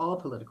 of all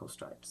political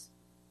stripes.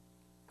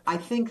 I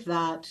think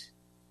that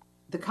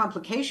the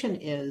complication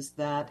is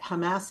that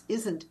Hamas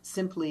isn't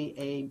simply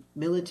a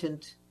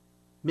militant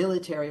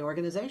military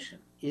organization.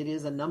 It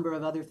is a number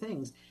of other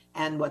things.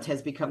 And what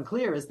has become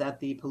clear is that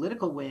the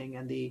political wing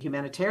and the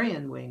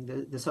humanitarian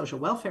wing, the social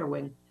welfare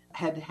wing,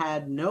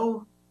 had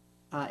no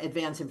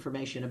advance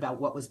information about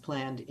what was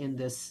planned in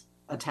this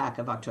attack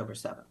of October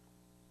 7th.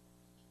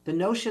 The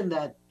notion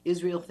that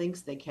Israel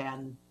thinks they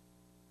can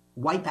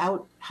wipe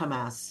out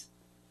Hamas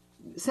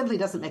simply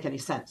doesn't make any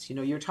sense. You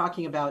know, you're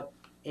talking about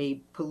a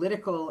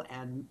political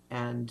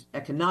and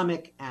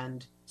economic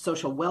and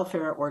social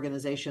welfare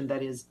organization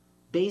that is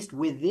based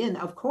within,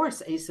 of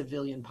course, a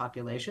civilian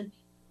population.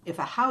 If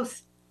a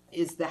house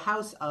is the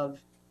house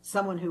of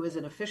someone who is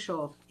an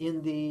official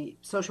in the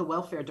social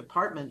welfare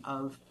department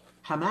of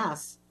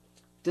Hamas,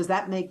 does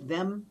that make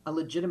them a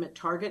legitimate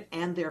target,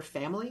 and their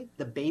family,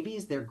 the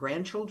babies, their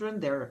grandchildren,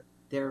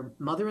 their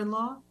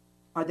mother-in-law?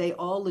 Are they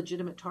all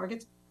legitimate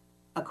targets?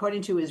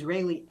 According to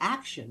Israeli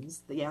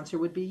actions, the answer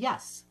would be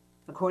yes.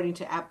 According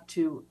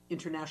to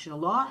international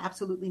law,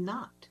 absolutely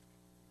not.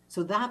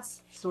 So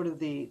that's sort of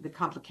the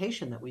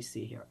complication that we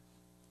see here.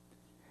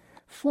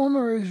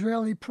 Former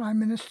Israeli Prime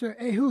Minister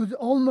Ehud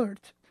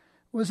Olmert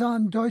was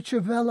on Deutsche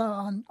Welle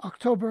on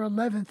October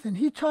 11th, and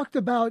he talked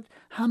about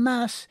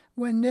Hamas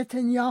when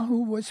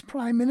Netanyahu was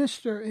prime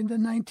minister in the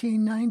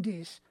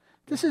 1990s.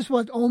 This is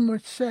what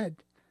Olmert said.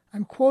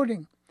 I'm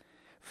quoting,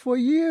 "For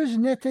years,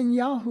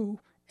 Netanyahu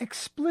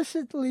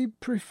explicitly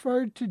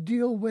preferred to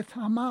deal with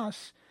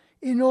Hamas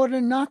in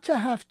order not to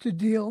have to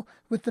deal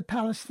with the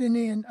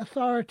Palestinian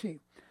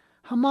Authority.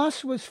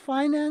 Hamas was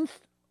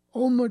financed,"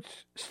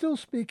 Olmert still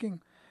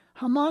speaking,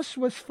 "Hamas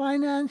was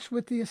financed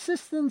with the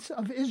assistance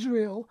of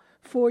Israel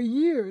for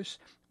years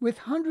with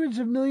hundreds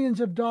of millions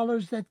of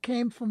dollars that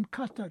came from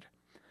Qatar,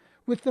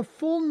 with the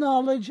full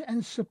knowledge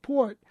and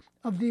support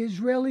of the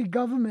Israeli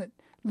government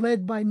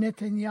led by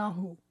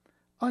Netanyahu,"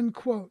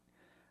 unquote.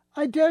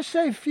 I dare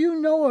say few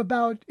know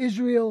about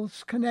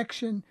Israel's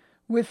connection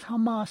with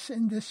Hamas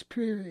in this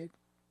period.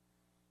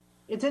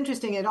 It's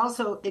interesting.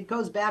 It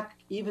goes back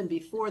even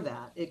before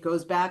that. It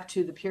goes back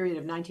to the period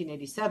of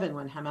 1987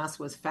 when Hamas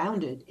was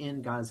founded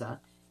in Gaza.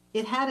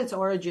 It had its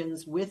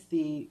origins with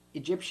the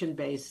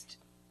Egyptian-based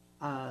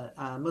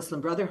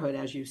Muslim Brotherhood,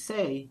 as you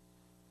say,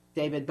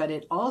 David, but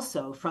it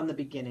also, from the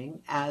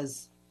beginning,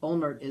 as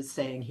Olmert is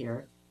saying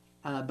here,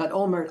 but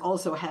Olmert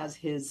also has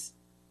his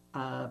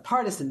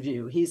partisan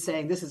view. He's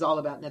saying this is all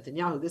about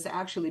Netanyahu. This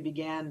actually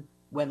began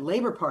when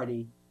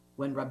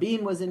when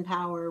Rabin was in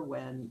power,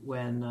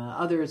 when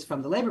others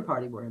from the Labor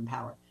Party were in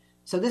power.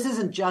 So this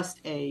isn't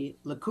just a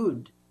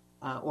Likud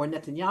or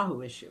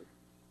Netanyahu issue.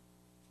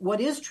 What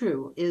is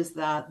true is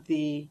that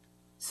the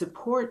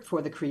support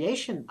for the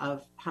creation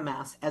of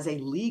Hamas as a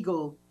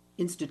legal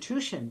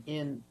institution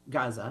in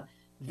Gaza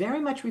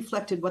very much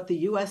reflected what the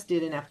U.S.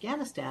 did in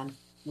Afghanistan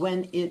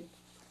when it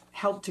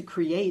helped to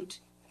create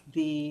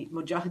the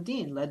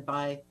Mujahideen, led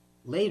by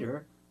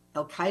later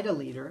Al-Qaeda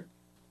leader.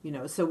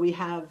 So we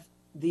have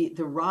the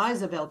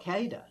rise of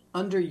al-Qaeda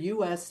under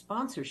U.S.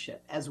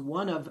 sponsorship as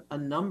one of a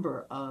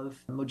number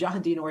of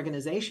Mujahideen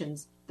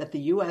organizations that the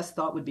U.S.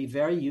 thought would be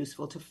very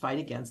useful to fight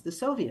against the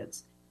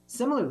Soviets.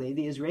 Similarly,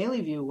 the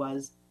Israeli view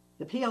was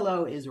the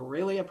PLO is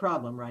really a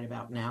problem right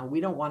about now. We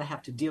don't want to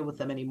have to deal with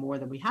them any more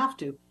than we have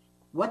to.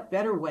 What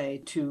better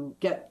way to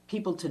get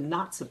people to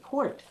not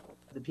support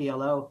the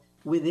PLO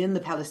within the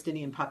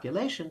Palestinian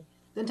population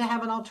than to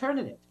have an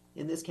alternative,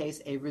 in this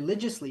case, a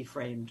religiously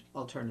framed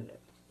alternative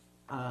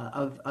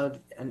of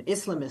an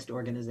Islamist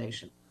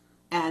organization.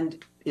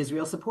 And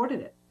Israel supported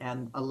it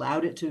and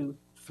allowed it to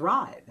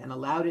thrive and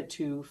allowed it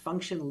to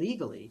function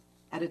legally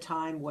at a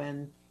time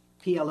when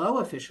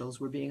PLO officials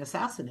were being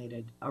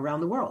assassinated around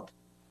the world.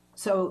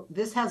 So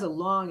this has a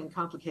long and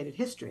complicated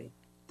history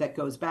that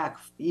goes back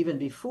even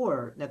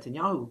before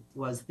Netanyahu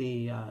was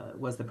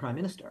the prime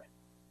minister.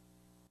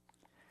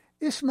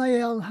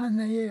 Ismail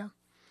Haniyeh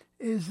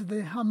is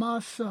the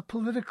Hamas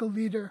political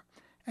leader,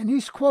 and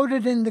he's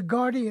quoted in The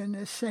Guardian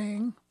as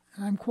saying,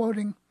 and I'm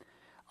quoting,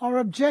 "Our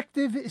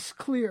objective is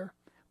clear.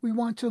 We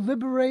want to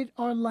liberate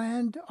our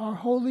land, our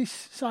holy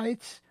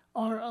sites,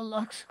 our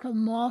Al-Aqsa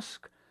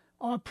Mosque,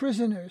 our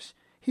prisoners."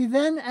 He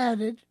then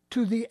added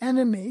to the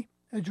enemy,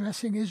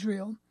 addressing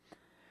Israel,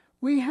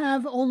 "We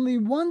have only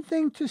one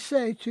thing to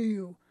say to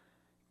you.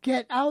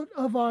 Get out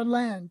of our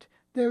land.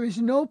 There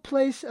is no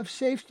place of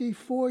safety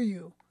for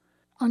you."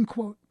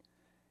 Unquote.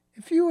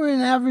 If you were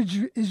an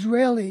average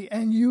Israeli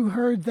and you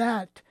heard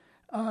that,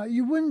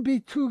 you wouldn't be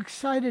too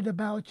excited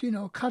about,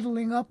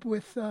 cuddling up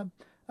with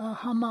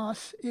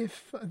Hamas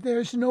if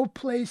there's no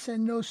place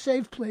and no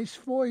safe place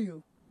for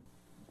you.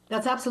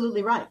 That's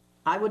absolutely right.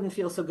 I wouldn't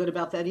feel so good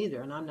about that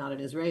either, and I'm not an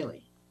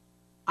Israeli.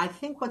 I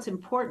think what's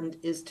important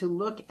is to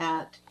look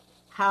at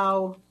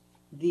how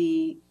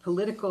the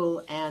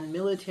political and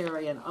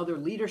military and other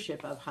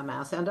leadership of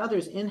Hamas and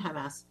others in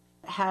Hamas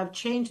have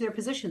changed their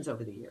positions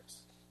over the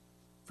years.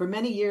 For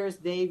many years,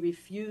 they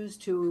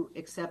refused to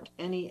accept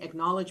any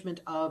acknowledgement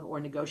of or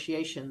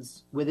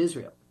negotiations with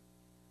Israel.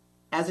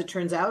 As it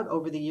turns out,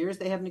 over the years,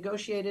 they have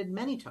negotiated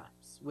many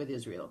times with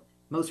Israel.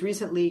 Most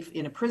recently,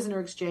 in a prisoner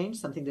exchange,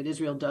 something that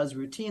Israel does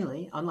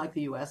routinely. Unlike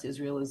the U.S.,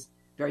 Israel is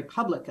very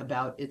public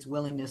about its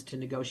willingness to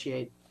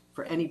negotiate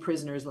for any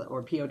prisoners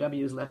or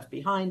POWs left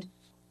behind.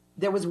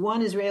 There was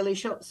one Israeli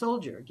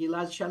soldier,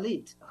 Gilad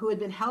Shalit, who had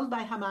been held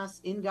by Hamas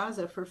in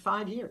Gaza for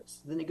 5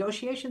 years. The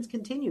negotiations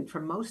continued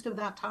for most of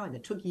that time.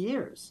 It took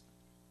years.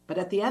 But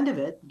at the end of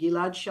it,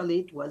 Gilad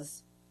Shalit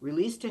was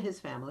released to his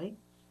family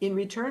in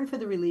return for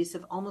the release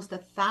of almost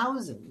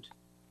 1,000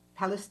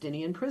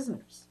 Palestinian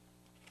prisoners.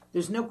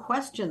 There's no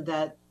question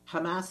that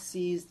Hamas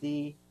sees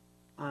the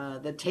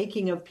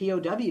taking of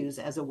POWs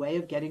as a way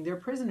of getting their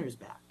prisoners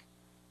back.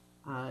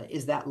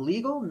 Is that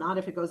legal? Not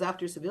if it goes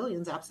after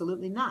civilians,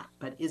 absolutely not.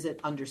 But is it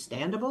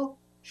understandable?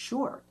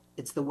 Sure.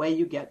 It's the way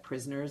you get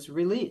prisoners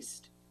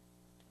released.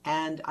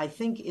 And I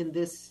think in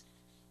this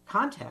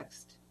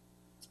context,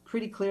 it's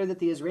pretty clear that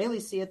the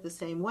Israelis see it the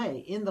same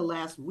way. In the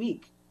last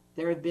week,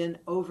 there have been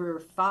over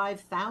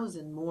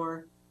 5,000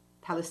 more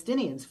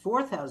Palestinians,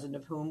 4,000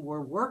 of whom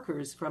were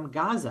workers from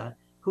Gaza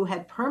who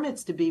had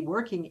permits to be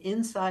working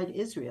inside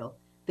Israel.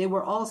 They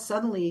were all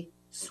suddenly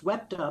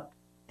swept up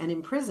and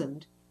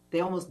imprisoned. They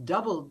almost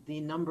doubled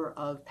the number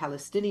of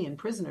Palestinian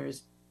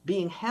prisoners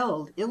being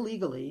held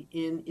illegally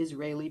in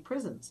Israeli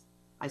prisons.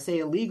 I say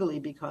illegally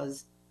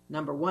because,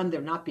 number one,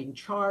 they're not being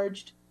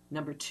charged.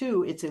 Number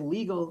two, it's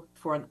illegal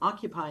for an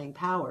occupying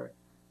power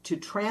to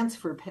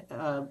transfer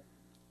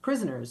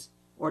prisoners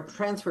or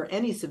transfer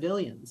any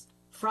civilians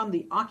from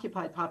the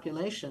occupied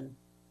population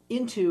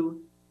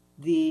into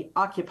the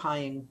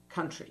occupying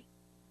country.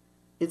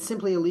 It's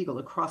simply illegal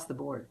across the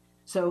board.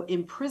 So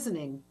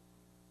imprisoning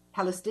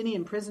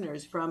Palestinian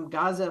prisoners from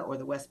Gaza or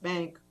the West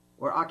Bank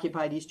or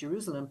occupied East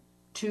Jerusalem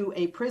to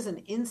a prison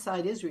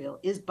inside Israel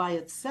is by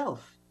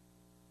itself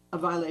a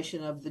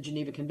violation of the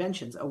Geneva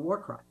Conventions, a war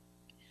crime.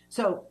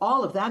 So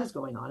all of that is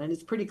going on, and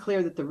it's pretty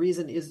clear that the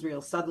reason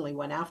Israel suddenly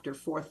went after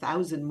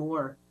 4,000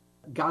 more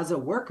Gaza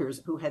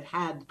workers who had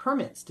had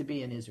permits to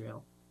be in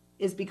Israel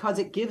is because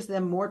it gives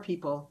them more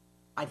people.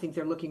 I think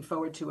they're looking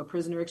forward to a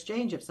prisoner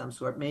exchange of some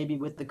sort, maybe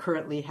with the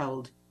currently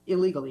held,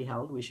 illegally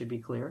held, we should be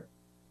clear,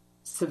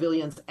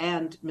 civilians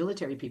and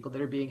military people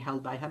that are being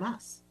held by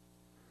Hamas.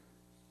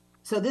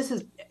 So this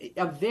is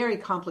a very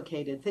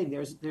complicated thing.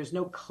 There's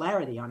no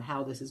clarity on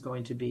how this is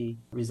going to be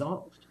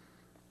resolved.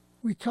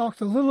 We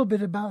talked a little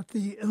bit about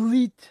the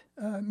elite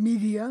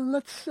media.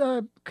 Let's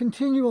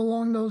continue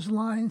along those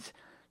lines.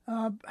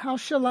 How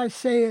shall I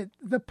say it?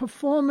 The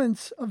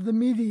performance of the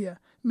media,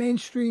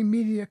 mainstream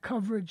media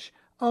coverage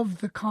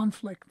of the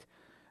conflict.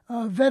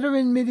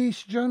 Veteran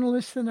Mideast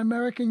journalist and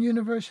American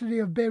University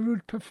of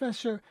Beirut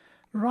professor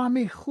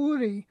Rami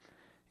Khouri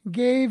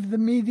gave the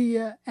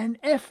media an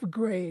F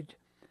grade.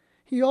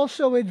 He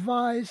also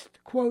advised,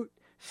 quote,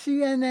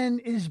 CNN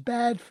is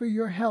bad for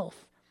your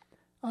health,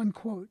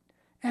 unquote.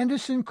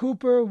 Anderson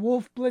Cooper,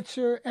 Wolf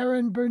Blitzer,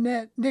 Erin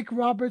Burnett, Nick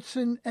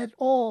Robertson et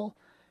al.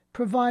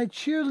 Provide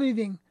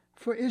cheerleading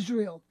for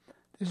Israel.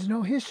 There's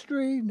no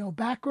history, no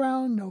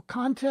background, no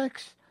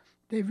context.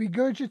 They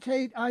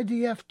regurgitate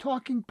IDF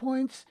talking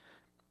points.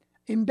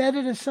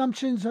 Embedded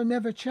assumptions are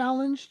never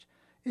challenged.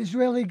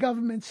 Israeli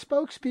government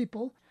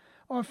spokespeople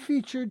are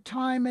featured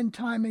time and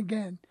time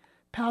again.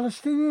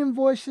 Palestinian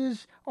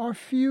voices are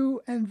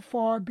few and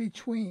far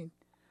between.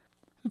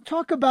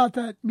 Talk about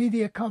that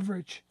media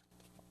coverage.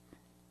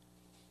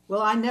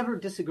 Well, I never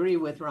disagree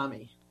with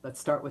Rami. Let's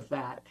start with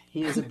that.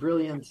 He is a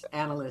brilliant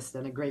analyst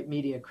and a great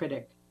media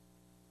critic.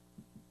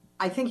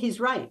 I think he's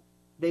right.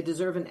 They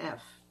deserve an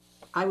F.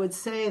 I would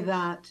say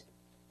that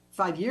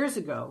 5 years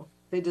ago,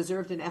 they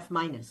deserved an F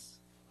minus.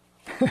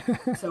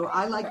 So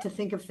I like to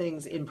think of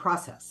things in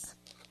process.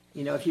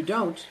 You know, if you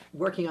don't,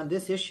 working on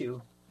this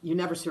issue, you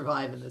never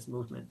survive in this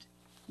movement.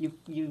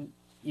 You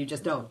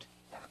just don't.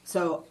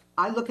 So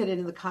I look at it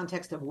in the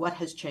context of what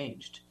has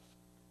changed.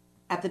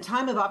 At the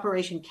time of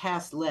Operation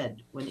Cast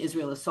Lead, when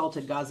Israel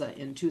assaulted Gaza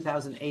in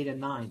 2008 and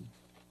 9,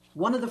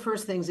 one of the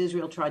first things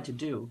Israel tried to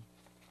do,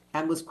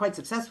 and was quite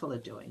successful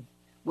at doing,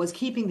 was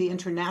keeping the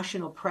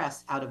international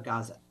press out of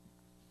Gaza.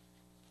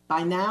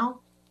 By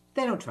now,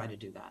 they don't try to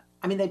do that.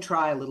 I mean, they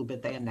try a little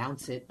bit, they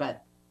announce it,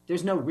 but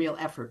there's no real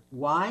effort.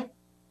 Why?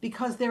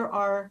 Because there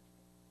are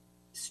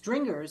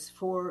stringers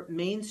for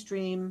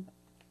mainstream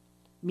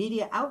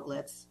media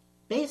outlets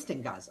based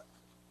in Gaza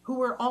who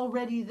were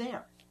already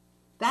there.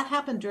 That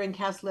happened during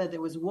Cast Lead.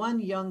 There was one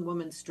young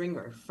woman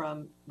stringer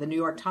from the New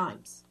York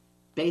Times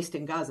based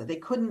in Gaza. They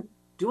couldn't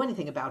do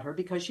anything about her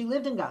because she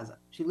lived in Gaza.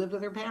 She lived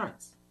with her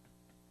parents.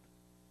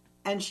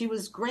 And she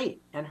was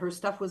great, and her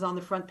stuff was on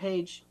the front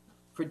page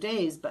for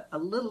days, but a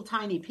little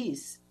tiny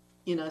piece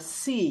in a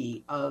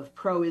sea of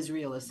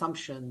pro-Israel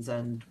assumptions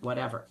and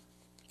whatever.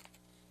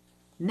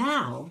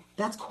 Now,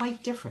 that's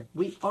quite different.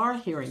 We are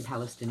hearing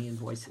Palestinian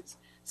voices.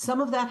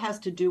 Some of that has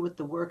to do with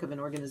the work of an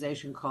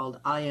organization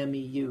called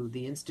IMEU,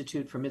 the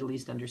Institute for Middle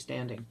East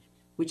Understanding,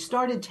 which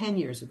started 10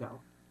 years ago.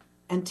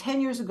 And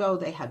 10 years ago,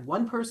 they had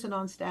one person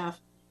on staff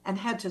and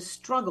had to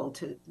struggle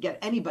to get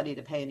anybody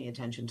to pay any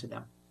attention to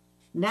them.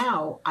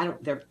 Now,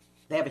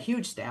 they have a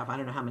huge staff. I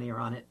don't know how many are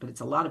on it, but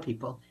it's a lot of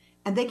people.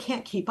 And they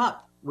can't keep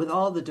up with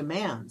all the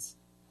demands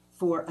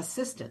for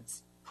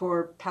assistance,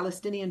 for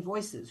Palestinian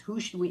voices. Who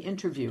should we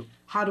interview?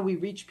 How do we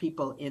reach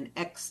people in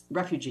X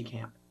refugee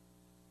camp?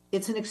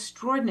 It's an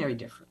extraordinary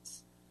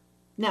difference.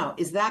 Now,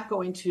 is that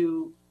going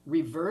to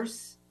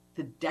reverse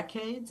the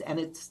decades, and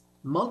it's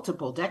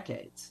multiple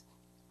decades,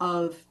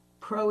 of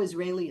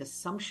pro-Israeli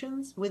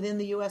assumptions within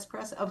the U.S.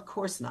 press? Of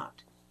course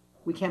not.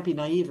 We can't be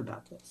naive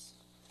about this.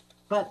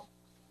 But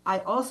I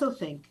also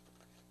think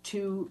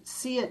to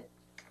see it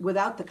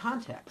without the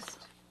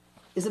context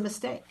is a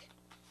mistake.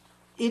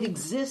 It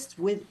exists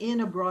within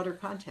a broader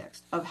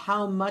context of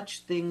how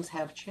much things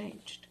have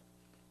changed.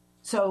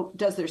 So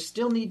does there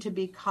still need to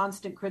be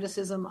constant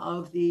criticism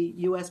of the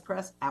U.S.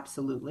 press?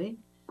 Absolutely.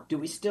 Do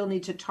we still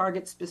need to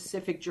target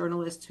specific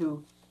journalists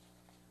who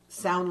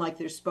sound like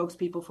they're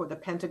spokespeople for the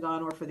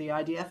Pentagon or for the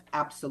IDF?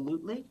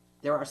 Absolutely.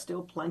 There are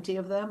still plenty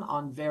of them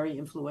on very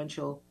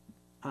influential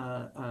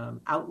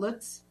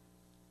outlets.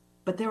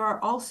 But there are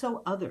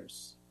also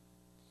others.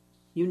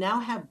 You now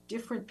have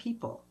different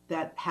people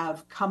that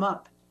have come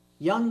up,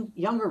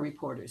 younger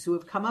reporters who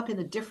have come up in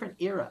a different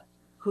era,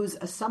 whose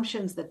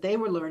assumptions that they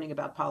were learning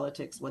about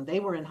politics when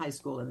they were in high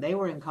school and they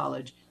were in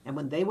college and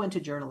when they went to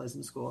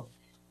journalism school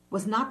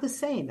was not the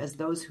same as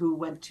those who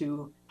went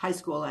to high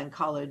school and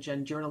college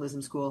and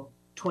journalism school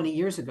 20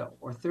 years ago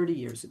or 30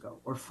 years ago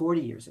or 40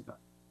 years ago.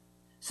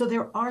 So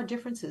there are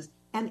differences.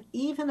 And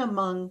even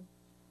among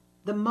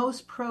the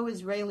most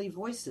pro-Israeli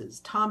voices,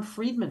 Tom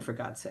Friedman, for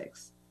God's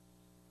sakes,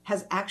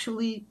 has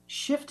actually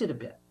shifted a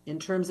bit in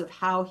terms of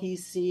how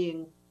he's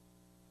seeing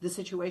the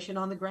situation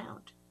on the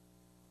ground.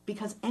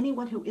 Because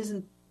anyone who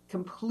isn't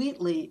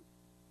completely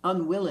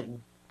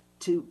unwilling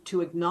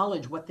to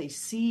acknowledge what they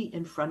see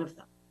in front of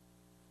them,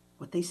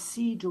 what they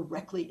see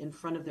directly in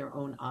front of their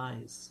own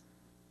eyes,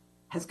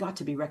 has got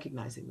to be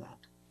recognizing that.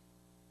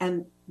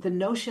 And the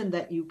notion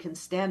that you can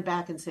stand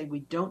back and say,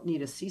 we don't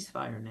need a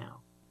ceasefire now,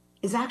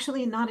 is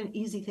actually not an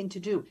easy thing to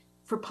do.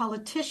 For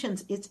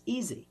politicians, it's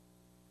easy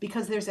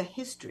because there's a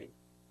history.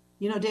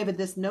 You know, David,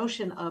 this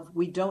notion of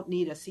we don't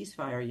need a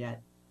ceasefire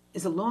yet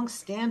is a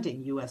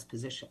long-standing U.S.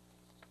 position.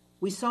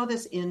 We saw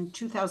this in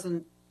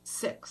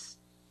 2006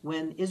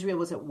 when Israel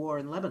was at war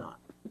in Lebanon,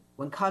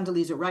 when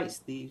Condoleezza Rice,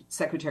 the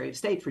Secretary of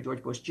State for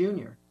George Bush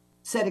Jr.,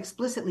 said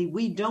explicitly,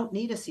 we don't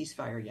need a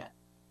ceasefire yet.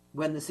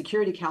 When the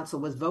Security Council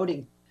was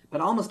voting,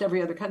 but almost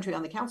every other country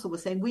on the council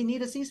was saying, we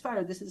need a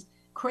ceasefire. This is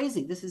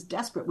crazy. This is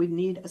desperate. We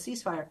need a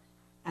ceasefire.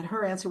 And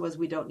her answer was,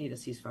 we don't need a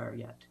ceasefire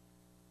yet.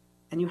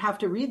 And you have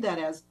to read that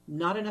as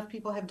not enough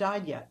people have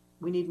died yet.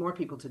 We need more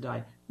people to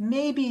die.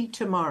 Maybe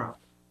tomorrow.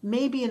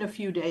 Maybe in a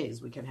few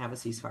days we can have a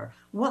ceasefire.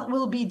 What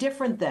will be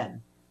different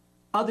then,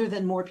 other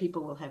than more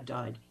people will have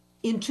died?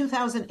 In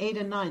 2008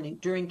 and 9,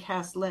 during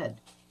Cast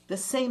Lead, the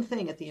same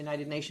thing at the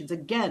United Nations,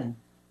 again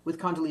with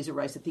Condoleezza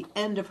Rice at the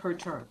end of her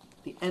term,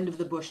 the end of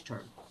the Bush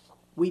term.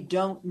 We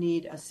don't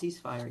need a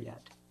ceasefire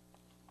yet.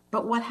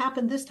 But what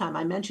happened this time?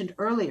 I mentioned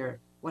earlier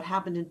what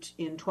happened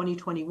in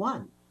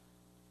 2021,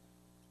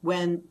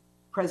 when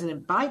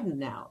President Biden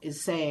now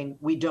is saying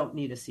we don't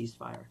need a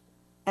ceasefire.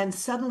 And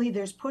suddenly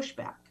there's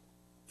pushback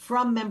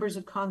from members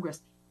of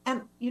Congress.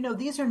 And,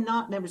 these are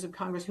not members of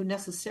Congress who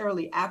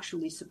necessarily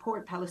actually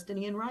support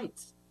Palestinian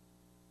rights.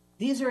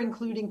 These are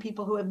including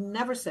people who have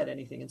never said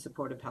anything in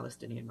support of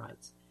Palestinian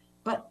rights.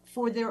 But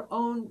for their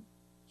own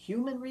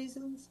human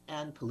reasons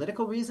and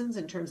political reasons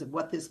in terms of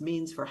what this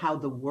means for how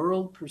the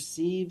world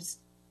perceives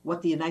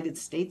what the United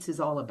States is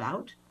all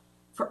about,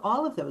 for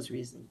all of those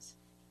reasons,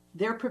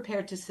 they're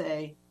prepared to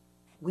say,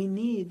 we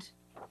need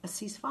a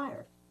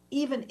ceasefire.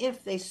 Even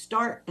if they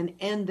start and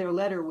end their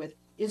letter with,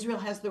 Israel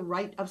has the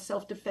right of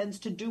self-defense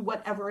to do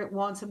whatever it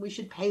wants, and we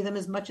should pay them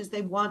as much as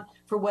they want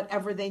for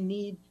whatever they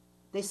need.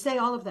 They say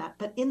all of that,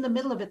 but in the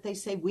middle of it, they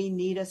say, we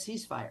need a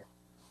ceasefire.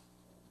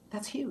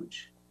 That's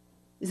huge.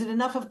 Is it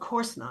enough? Of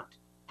course not.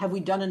 Have we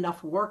done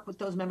enough work with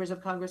those members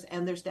of Congress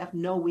and their staff?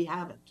 No, we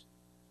haven't.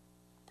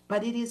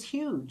 But it is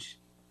huge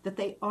that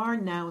they are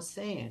now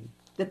saying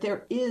that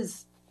there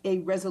is a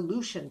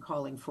resolution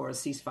calling for a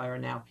ceasefire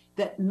now,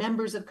 that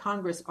members of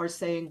Congress are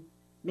saying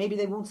maybe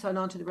they won't sign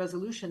on to the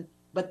resolution,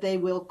 but they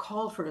will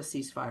call for a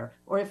ceasefire.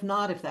 Or if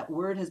not, if that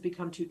word has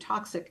become too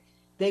toxic,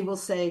 they will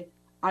say,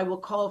 I will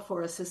call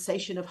for a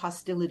cessation of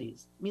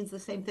hostilities. It means the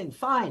same thing.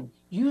 Fine,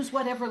 use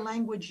whatever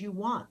language you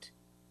want,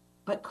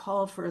 but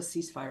call for a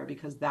ceasefire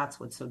because that's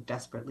what's so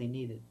desperately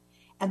needed.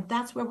 And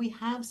that's where we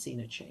have seen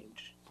a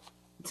change.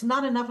 It's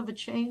not enough of a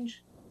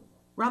change.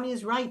 Rami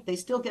is right. They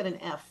still get an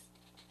F.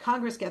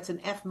 Congress gets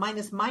an F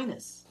minus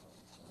minus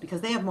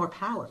because they have more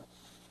power.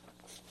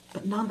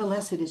 But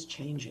nonetheless, it is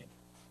changing.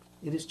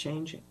 It is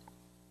changing.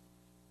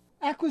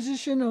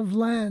 Acquisition of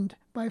land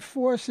by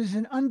force is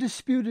an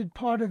undisputed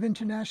part of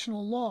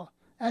international law,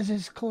 as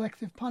is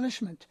collective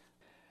punishment.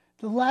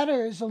 The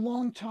latter is a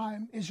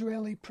long-time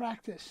Israeli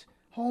practice.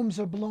 Homes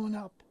are blown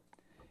up.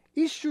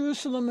 East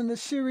Jerusalem and the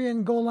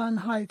Syrian Golan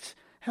Heights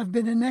have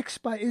been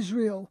annexed by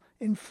Israel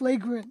in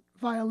flagrant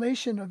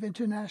violation of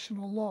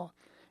international law.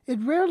 It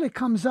rarely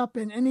comes up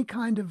in any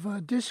kind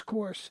of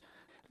discourse.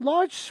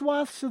 Large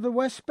swaths of the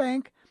West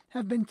Bank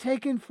have been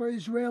taken for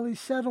Israeli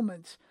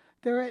settlements.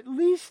 There are at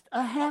least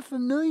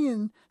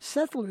 500,000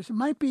 settlers, it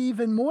might be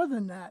even more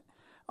than that,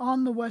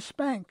 on the West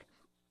Bank.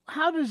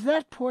 How does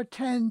that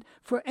portend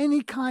for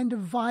any kind of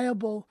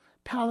viable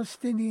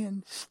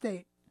Palestinian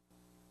state?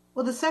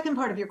 Well, the second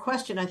part of your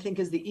question, I think,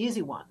 is the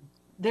easy one.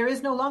 There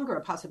is no longer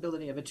a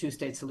possibility of a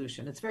two-state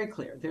solution. It's very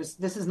clear.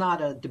 This is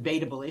not a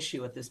debatable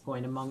issue at this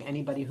point among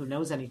anybody who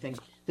knows anything.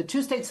 The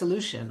two-state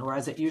solution, or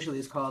as it usually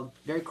is called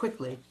very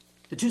quickly,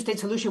 the two-state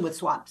solution with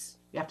swaps.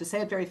 You have to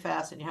say it very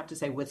fast, and you have to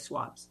say with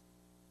swaps,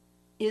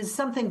 is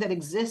something that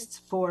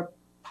exists for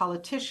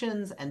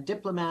politicians and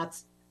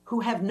diplomats who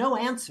have no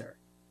answer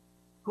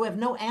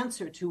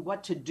to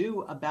what to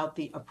do about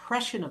the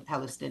oppression of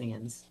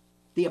Palestinians,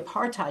 the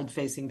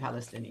apartheid-facing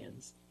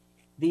Palestinians,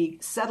 the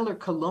settler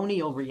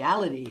colonial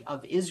reality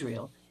of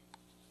Israel.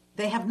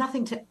 They have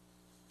nothing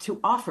to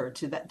offer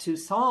to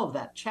solve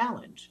that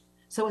challenge.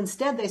 So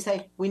instead they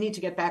say, we need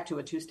to get back to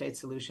a two-state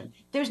solution.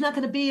 There's not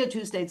going to be a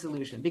two-state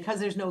solution because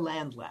there's no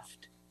land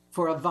left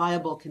for a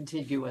viable,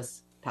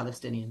 contiguous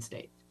Palestinian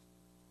state.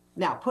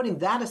 Now, putting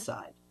that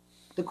aside,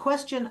 the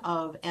question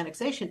of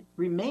annexation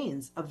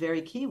remains a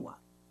very key one.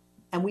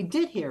 And we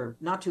did hear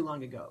not too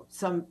long ago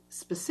some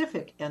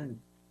specific and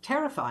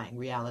terrifying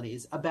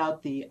realities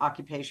about the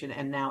occupation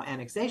and now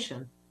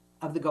annexation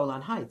of the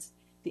Golan Heights.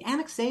 The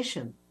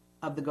annexation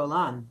of the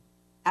Golan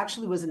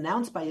actually was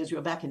announced by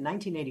Israel back in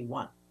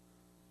 1981,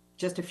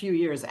 just a few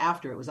years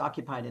after it was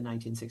occupied in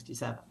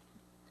 1967.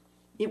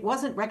 It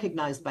wasn't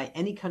recognized by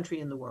any country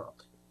in the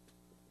world.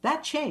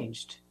 That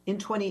changed in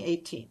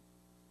 2018.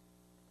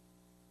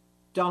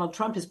 Donald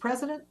Trump is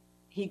president.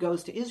 He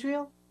goes to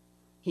Israel.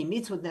 He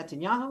meets with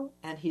Netanyahu,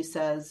 and he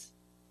says,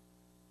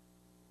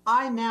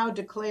 I now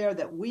declare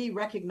that we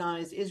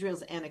recognize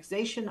Israel's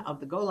annexation of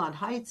the Golan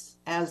Heights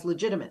as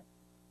legitimate.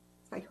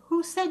 It's like,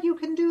 who said you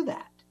can do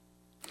that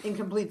in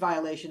complete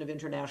violation of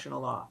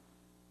international law?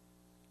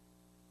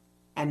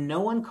 And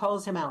no one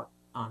calls him out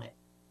on it.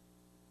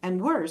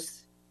 And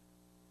worse,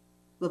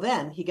 well,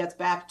 then he gets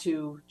back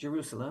to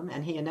Jerusalem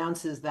and he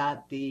announces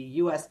that the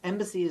U.S.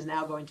 embassy is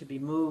now going to be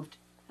moved,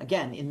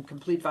 again, in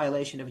complete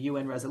violation of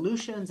UN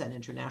resolutions and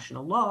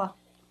international law.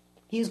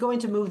 He's going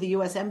to move the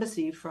U.S.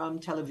 embassy from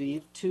Tel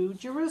Aviv to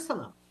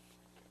Jerusalem.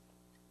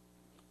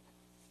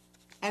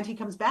 And he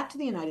comes back to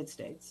the United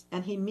States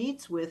and he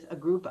meets with a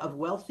group of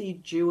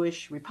wealthy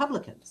Jewish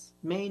Republicans,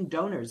 main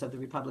donors of the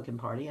Republican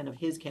Party and of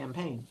his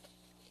campaign.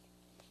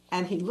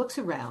 And he looks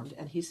around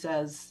and he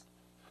says,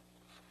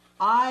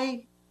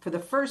 I, for the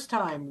first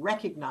time,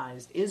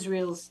 recognized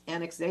Israel's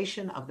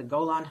annexation of the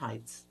Golan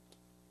Heights.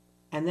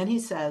 And then he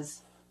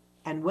says,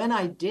 and when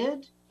I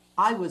did,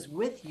 I was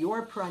with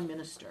your prime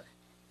minister.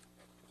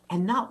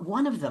 And not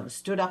one of them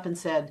stood up and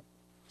said,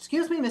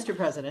 excuse me, Mr.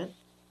 President,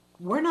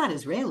 we're not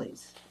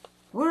Israelis.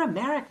 We're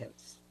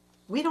Americans.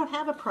 We don't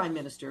have a prime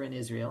minister in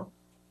Israel.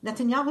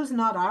 Netanyahu's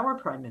not our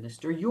prime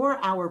minister. You're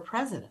our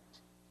president.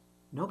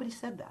 Nobody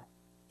said that.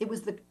 It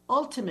was the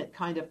ultimate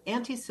kind of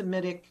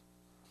anti-Semitic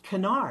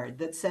canard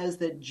that says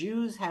that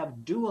Jews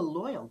have dual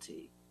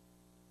loyalty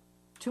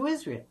to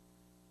Israel.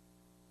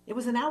 It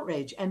was an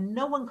outrage, and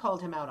no one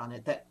called him out on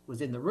it that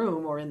was in the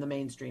room or in the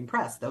mainstream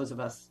press. Those of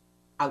us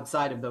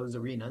outside of those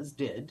arenas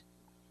did.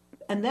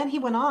 And then he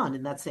went on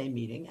in that same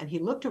meeting, and he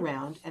looked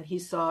around, and he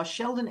saw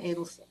Sheldon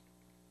Adelson,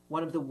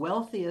 one of the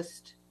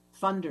wealthiest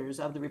funders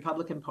of the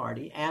Republican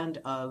Party and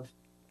of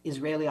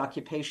Israeli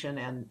occupation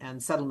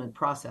and settlement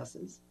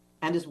processes,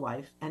 and his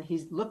wife. And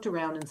he looked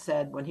around and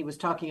said, when he was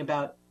talking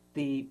about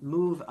the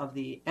move of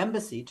the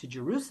embassy to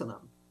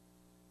Jerusalem,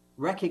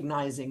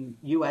 recognizing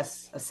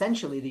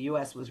essentially the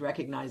U.S. was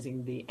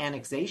recognizing the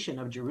annexation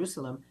of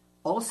Jerusalem,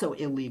 also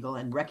illegal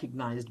and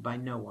recognized by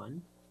no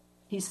one.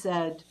 He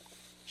said,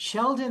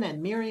 Sheldon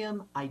and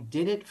Miriam, I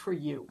did it for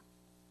you.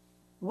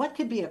 What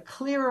could be a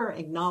clearer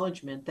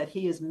acknowledgement that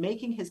he is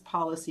making his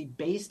policy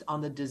based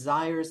on the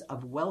desires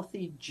of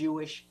wealthy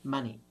Jewish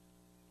money?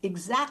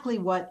 Exactly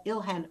what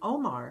Ilhan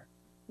Omar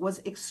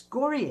was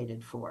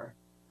excoriated for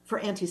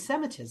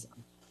anti-Semitism.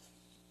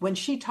 When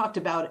she talked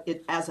about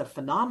it as a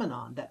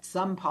phenomenon that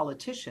some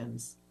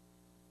politicians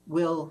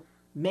will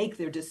make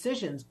their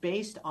decisions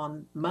based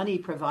on money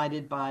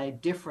provided by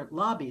different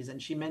lobbies.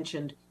 And she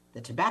mentioned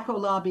the tobacco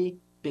lobby,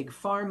 Big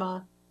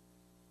Pharma,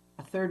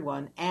 a third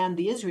one, and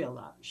the Israel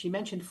lobby. She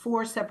mentioned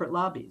 4 separate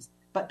lobbies,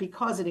 but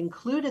because it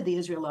included the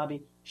Israel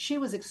lobby, she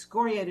was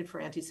excoriated for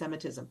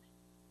anti-Semitism.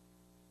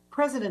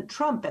 President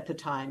Trump at the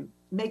time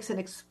makes an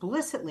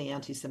explicitly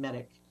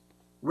anti-Semitic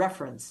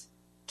reference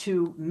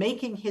to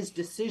making his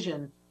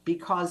decision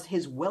because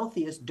his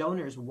wealthiest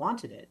donors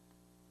wanted it,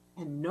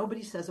 and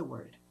nobody says a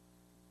word.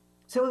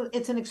 So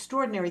it's an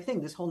extraordinary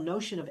thing, this whole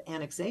notion of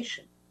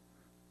annexation.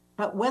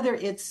 But whether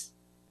it's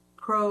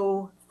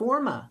pro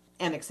forma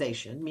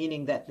annexation,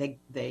 meaning that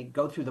they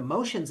go through the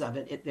motions of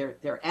it,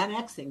 they're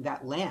annexing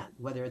that land,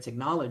 whether it's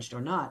acknowledged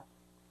or not,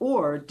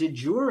 or de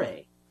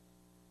jure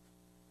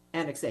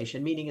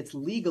annexation, meaning it's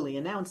legally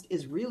announced,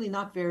 is really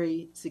not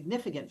very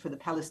significant for the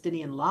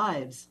Palestinian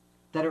lives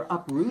that are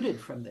uprooted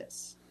from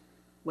this.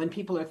 When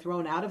people are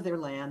thrown out of their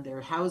land,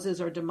 their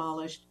houses are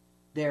demolished,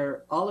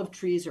 their olive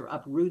trees are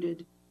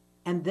uprooted,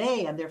 and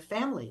they and their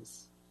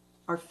families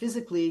are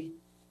physically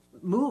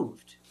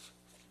moved,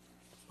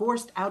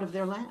 forced out of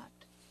their land.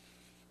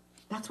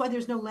 That's why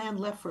there's no land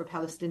left for a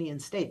Palestinian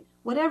state.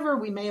 Whatever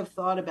we may have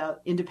thought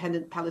about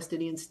independent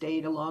Palestinian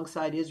state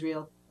alongside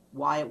Israel,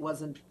 why it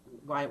wasn't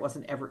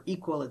ever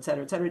equal, et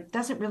cetera, it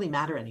doesn't really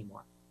matter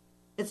anymore.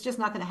 It's just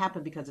not going to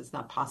happen because it's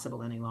not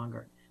possible any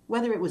longer.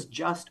 Whether it was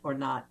just or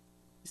not,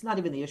 it's not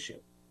even the issue.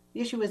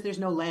 The issue is there's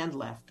no land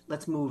left.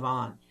 Let's move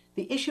on.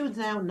 The issue is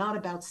now not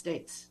about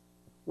states.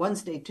 1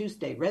 state, 2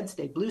 state, red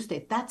state, blue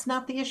state. That's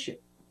not the issue.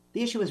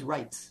 The issue is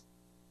rights.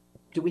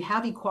 Do we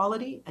have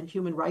equality and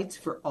human rights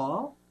for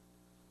all,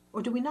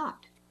 or do we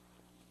not?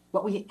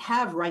 What we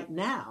have right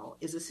now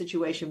is a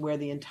situation where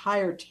the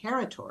entire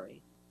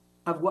territory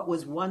of what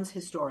was once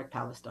historic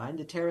Palestine,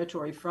 the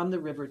territory from the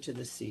river to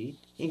the sea,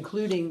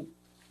 including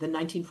the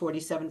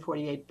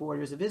 1947-48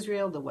 borders of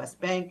Israel, the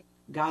West Bank,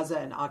 Gaza,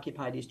 and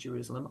occupied East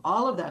Jerusalem,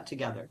 all of that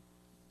together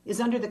is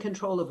under the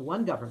control of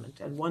one government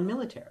and one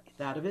military,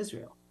 that of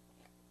Israel.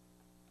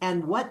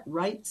 And what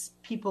rights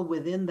people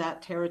within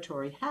that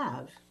territory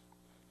have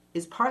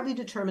is partly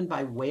determined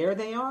by where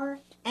they are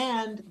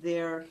and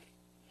their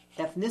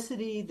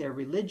ethnicity, their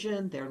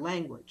religion, their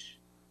language.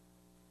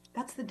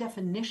 That's the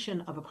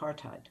definition of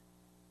apartheid.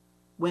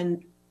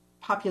 When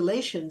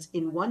populations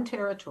in one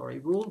territory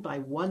ruled by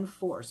one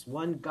force,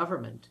 one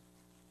government,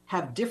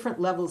 have different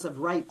levels of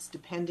rights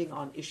depending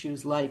on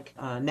issues like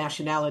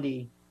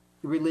nationality,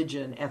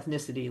 religion,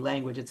 ethnicity,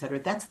 language, etc.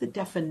 That's the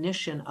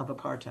definition of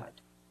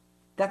apartheid.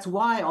 That's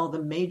why all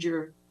the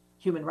major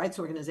human rights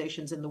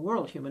organizations in the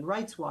world, Human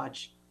Rights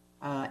Watch,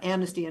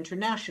 Amnesty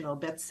International,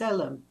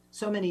 B'Tselem,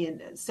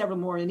 several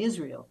more in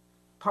Israel,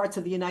 parts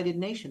of the United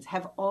Nations,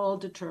 have all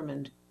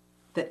determined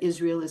that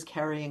Israel is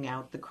carrying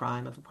out the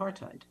crime of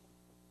apartheid.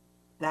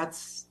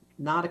 That's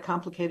not a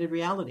complicated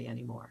reality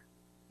anymore.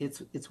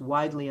 It's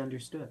widely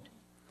understood.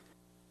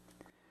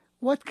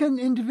 What can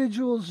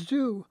individuals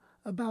do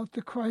about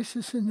the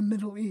crisis in the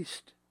Middle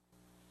East?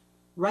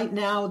 Right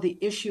now, the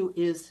issue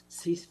is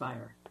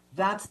ceasefire.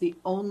 That's the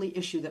only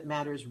issue that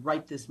matters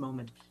right this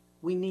moment.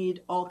 We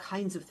need all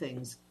kinds of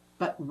things,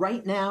 but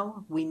right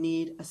now we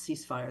need a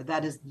ceasefire.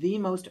 That is the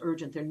most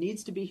urgent. There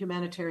needs to be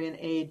humanitarian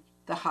aid.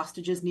 The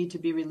hostages need to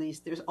be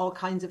released. There's all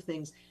kinds of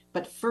things.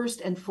 But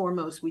first and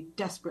foremost, we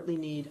desperately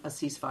need a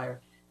ceasefire.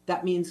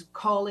 That means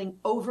calling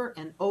over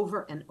and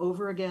over and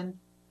over again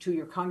to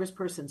your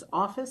congressperson's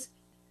office.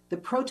 The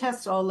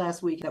protests all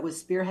last week that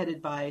was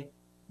spearheaded by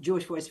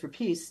Jewish Voice for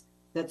Peace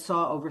that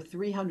saw over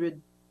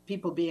 300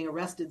 people being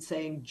arrested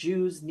saying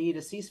Jews need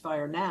a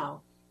ceasefire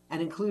now,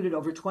 and included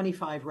over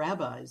 25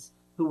 rabbis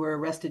who were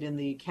arrested in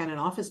the Cannon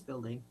office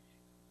building.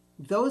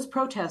 Those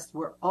protests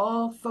were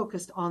all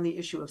focused on the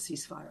issue of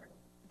ceasefire.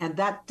 And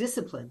that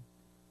discipline,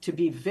 to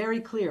be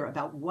very clear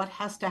about what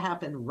has to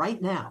happen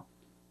right now,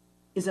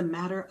 is a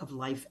matter of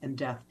life and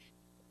death.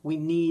 We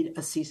need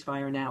a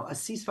ceasefire now, a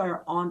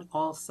ceasefire on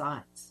all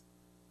sides.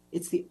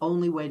 It's the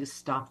only way to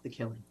stop the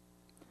killing.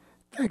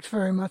 Thanks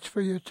very much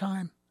for your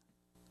time.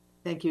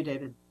 Thank you,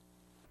 David.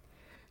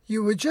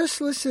 You were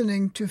just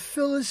listening to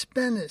Phyllis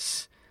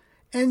Bennis,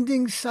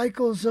 Ending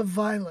Cycles of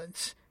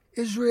Violence,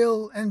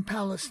 Israel and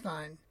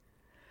Palestine.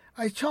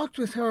 I talked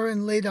with her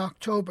in late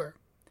October.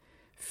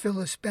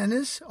 Phyllis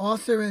Bennis,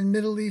 author and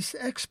Middle East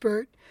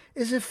expert,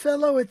 is a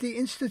fellow at the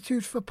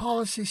Institute for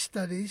Policy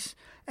Studies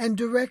and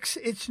directs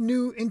its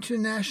New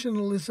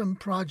Internationalism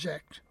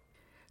project.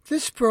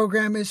 This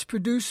program is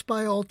produced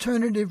by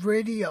Alternative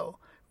Radio.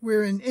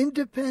 We're an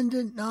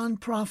independent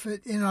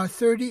nonprofit in our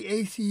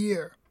 38th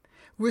year.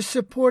 We're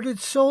supported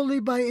solely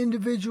by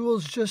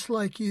individuals just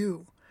like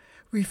you.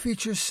 We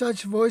feature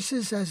such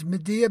voices as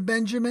Medea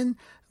Benjamin,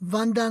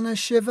 Vandana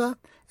Shiva,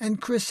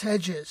 and Chris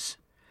Hedges.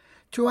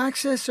 To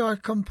access our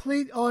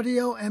complete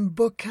audio and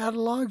book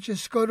catalog,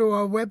 just go to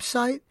our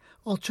website,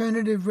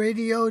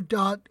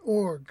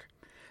 alternativeradio.org.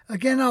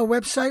 Again, our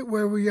website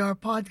where we are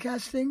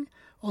podcasting,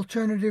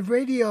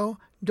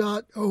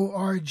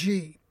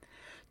 alternativeradio.org.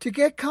 To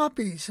get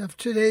copies of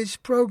today's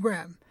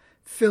program,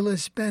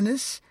 Phyllis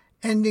Bennis,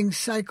 Ending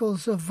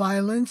Cycles of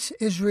Violence,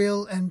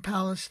 Israel and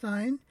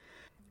Palestine,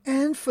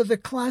 and for the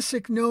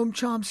classic Noam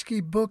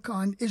Chomsky book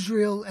on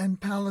Israel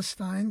and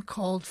Palestine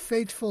called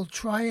Fateful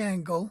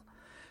Triangle,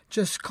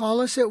 just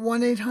call us at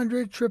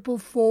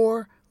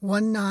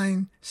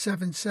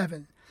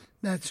 1-800-444-1977.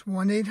 That's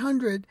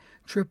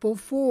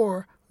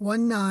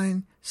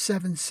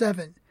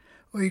 1-800-444-1977.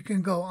 Or you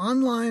can go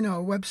online,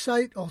 our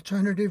website,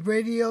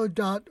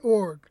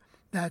 alternativeradio.org.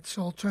 That's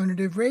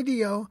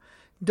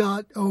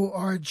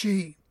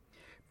alternativeradio.org.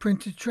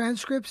 Printed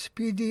transcripts,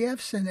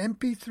 PDFs, and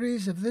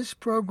MP3s of this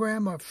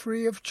program are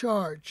free of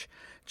charge.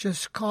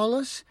 Just call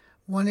us,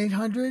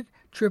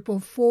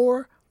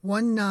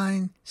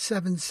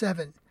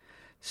 1-800-444-1977.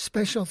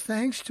 Special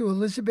thanks to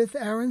Elizabeth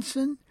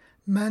Aronson,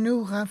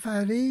 Manu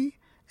Rafari,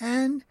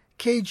 and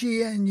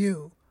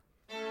KGNU.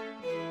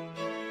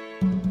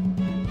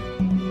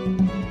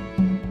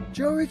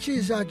 Joe Ritchie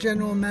is our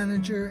general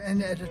manager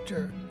and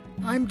editor.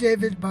 I'm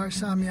David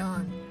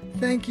Barsamian.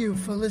 Thank you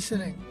for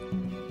listening.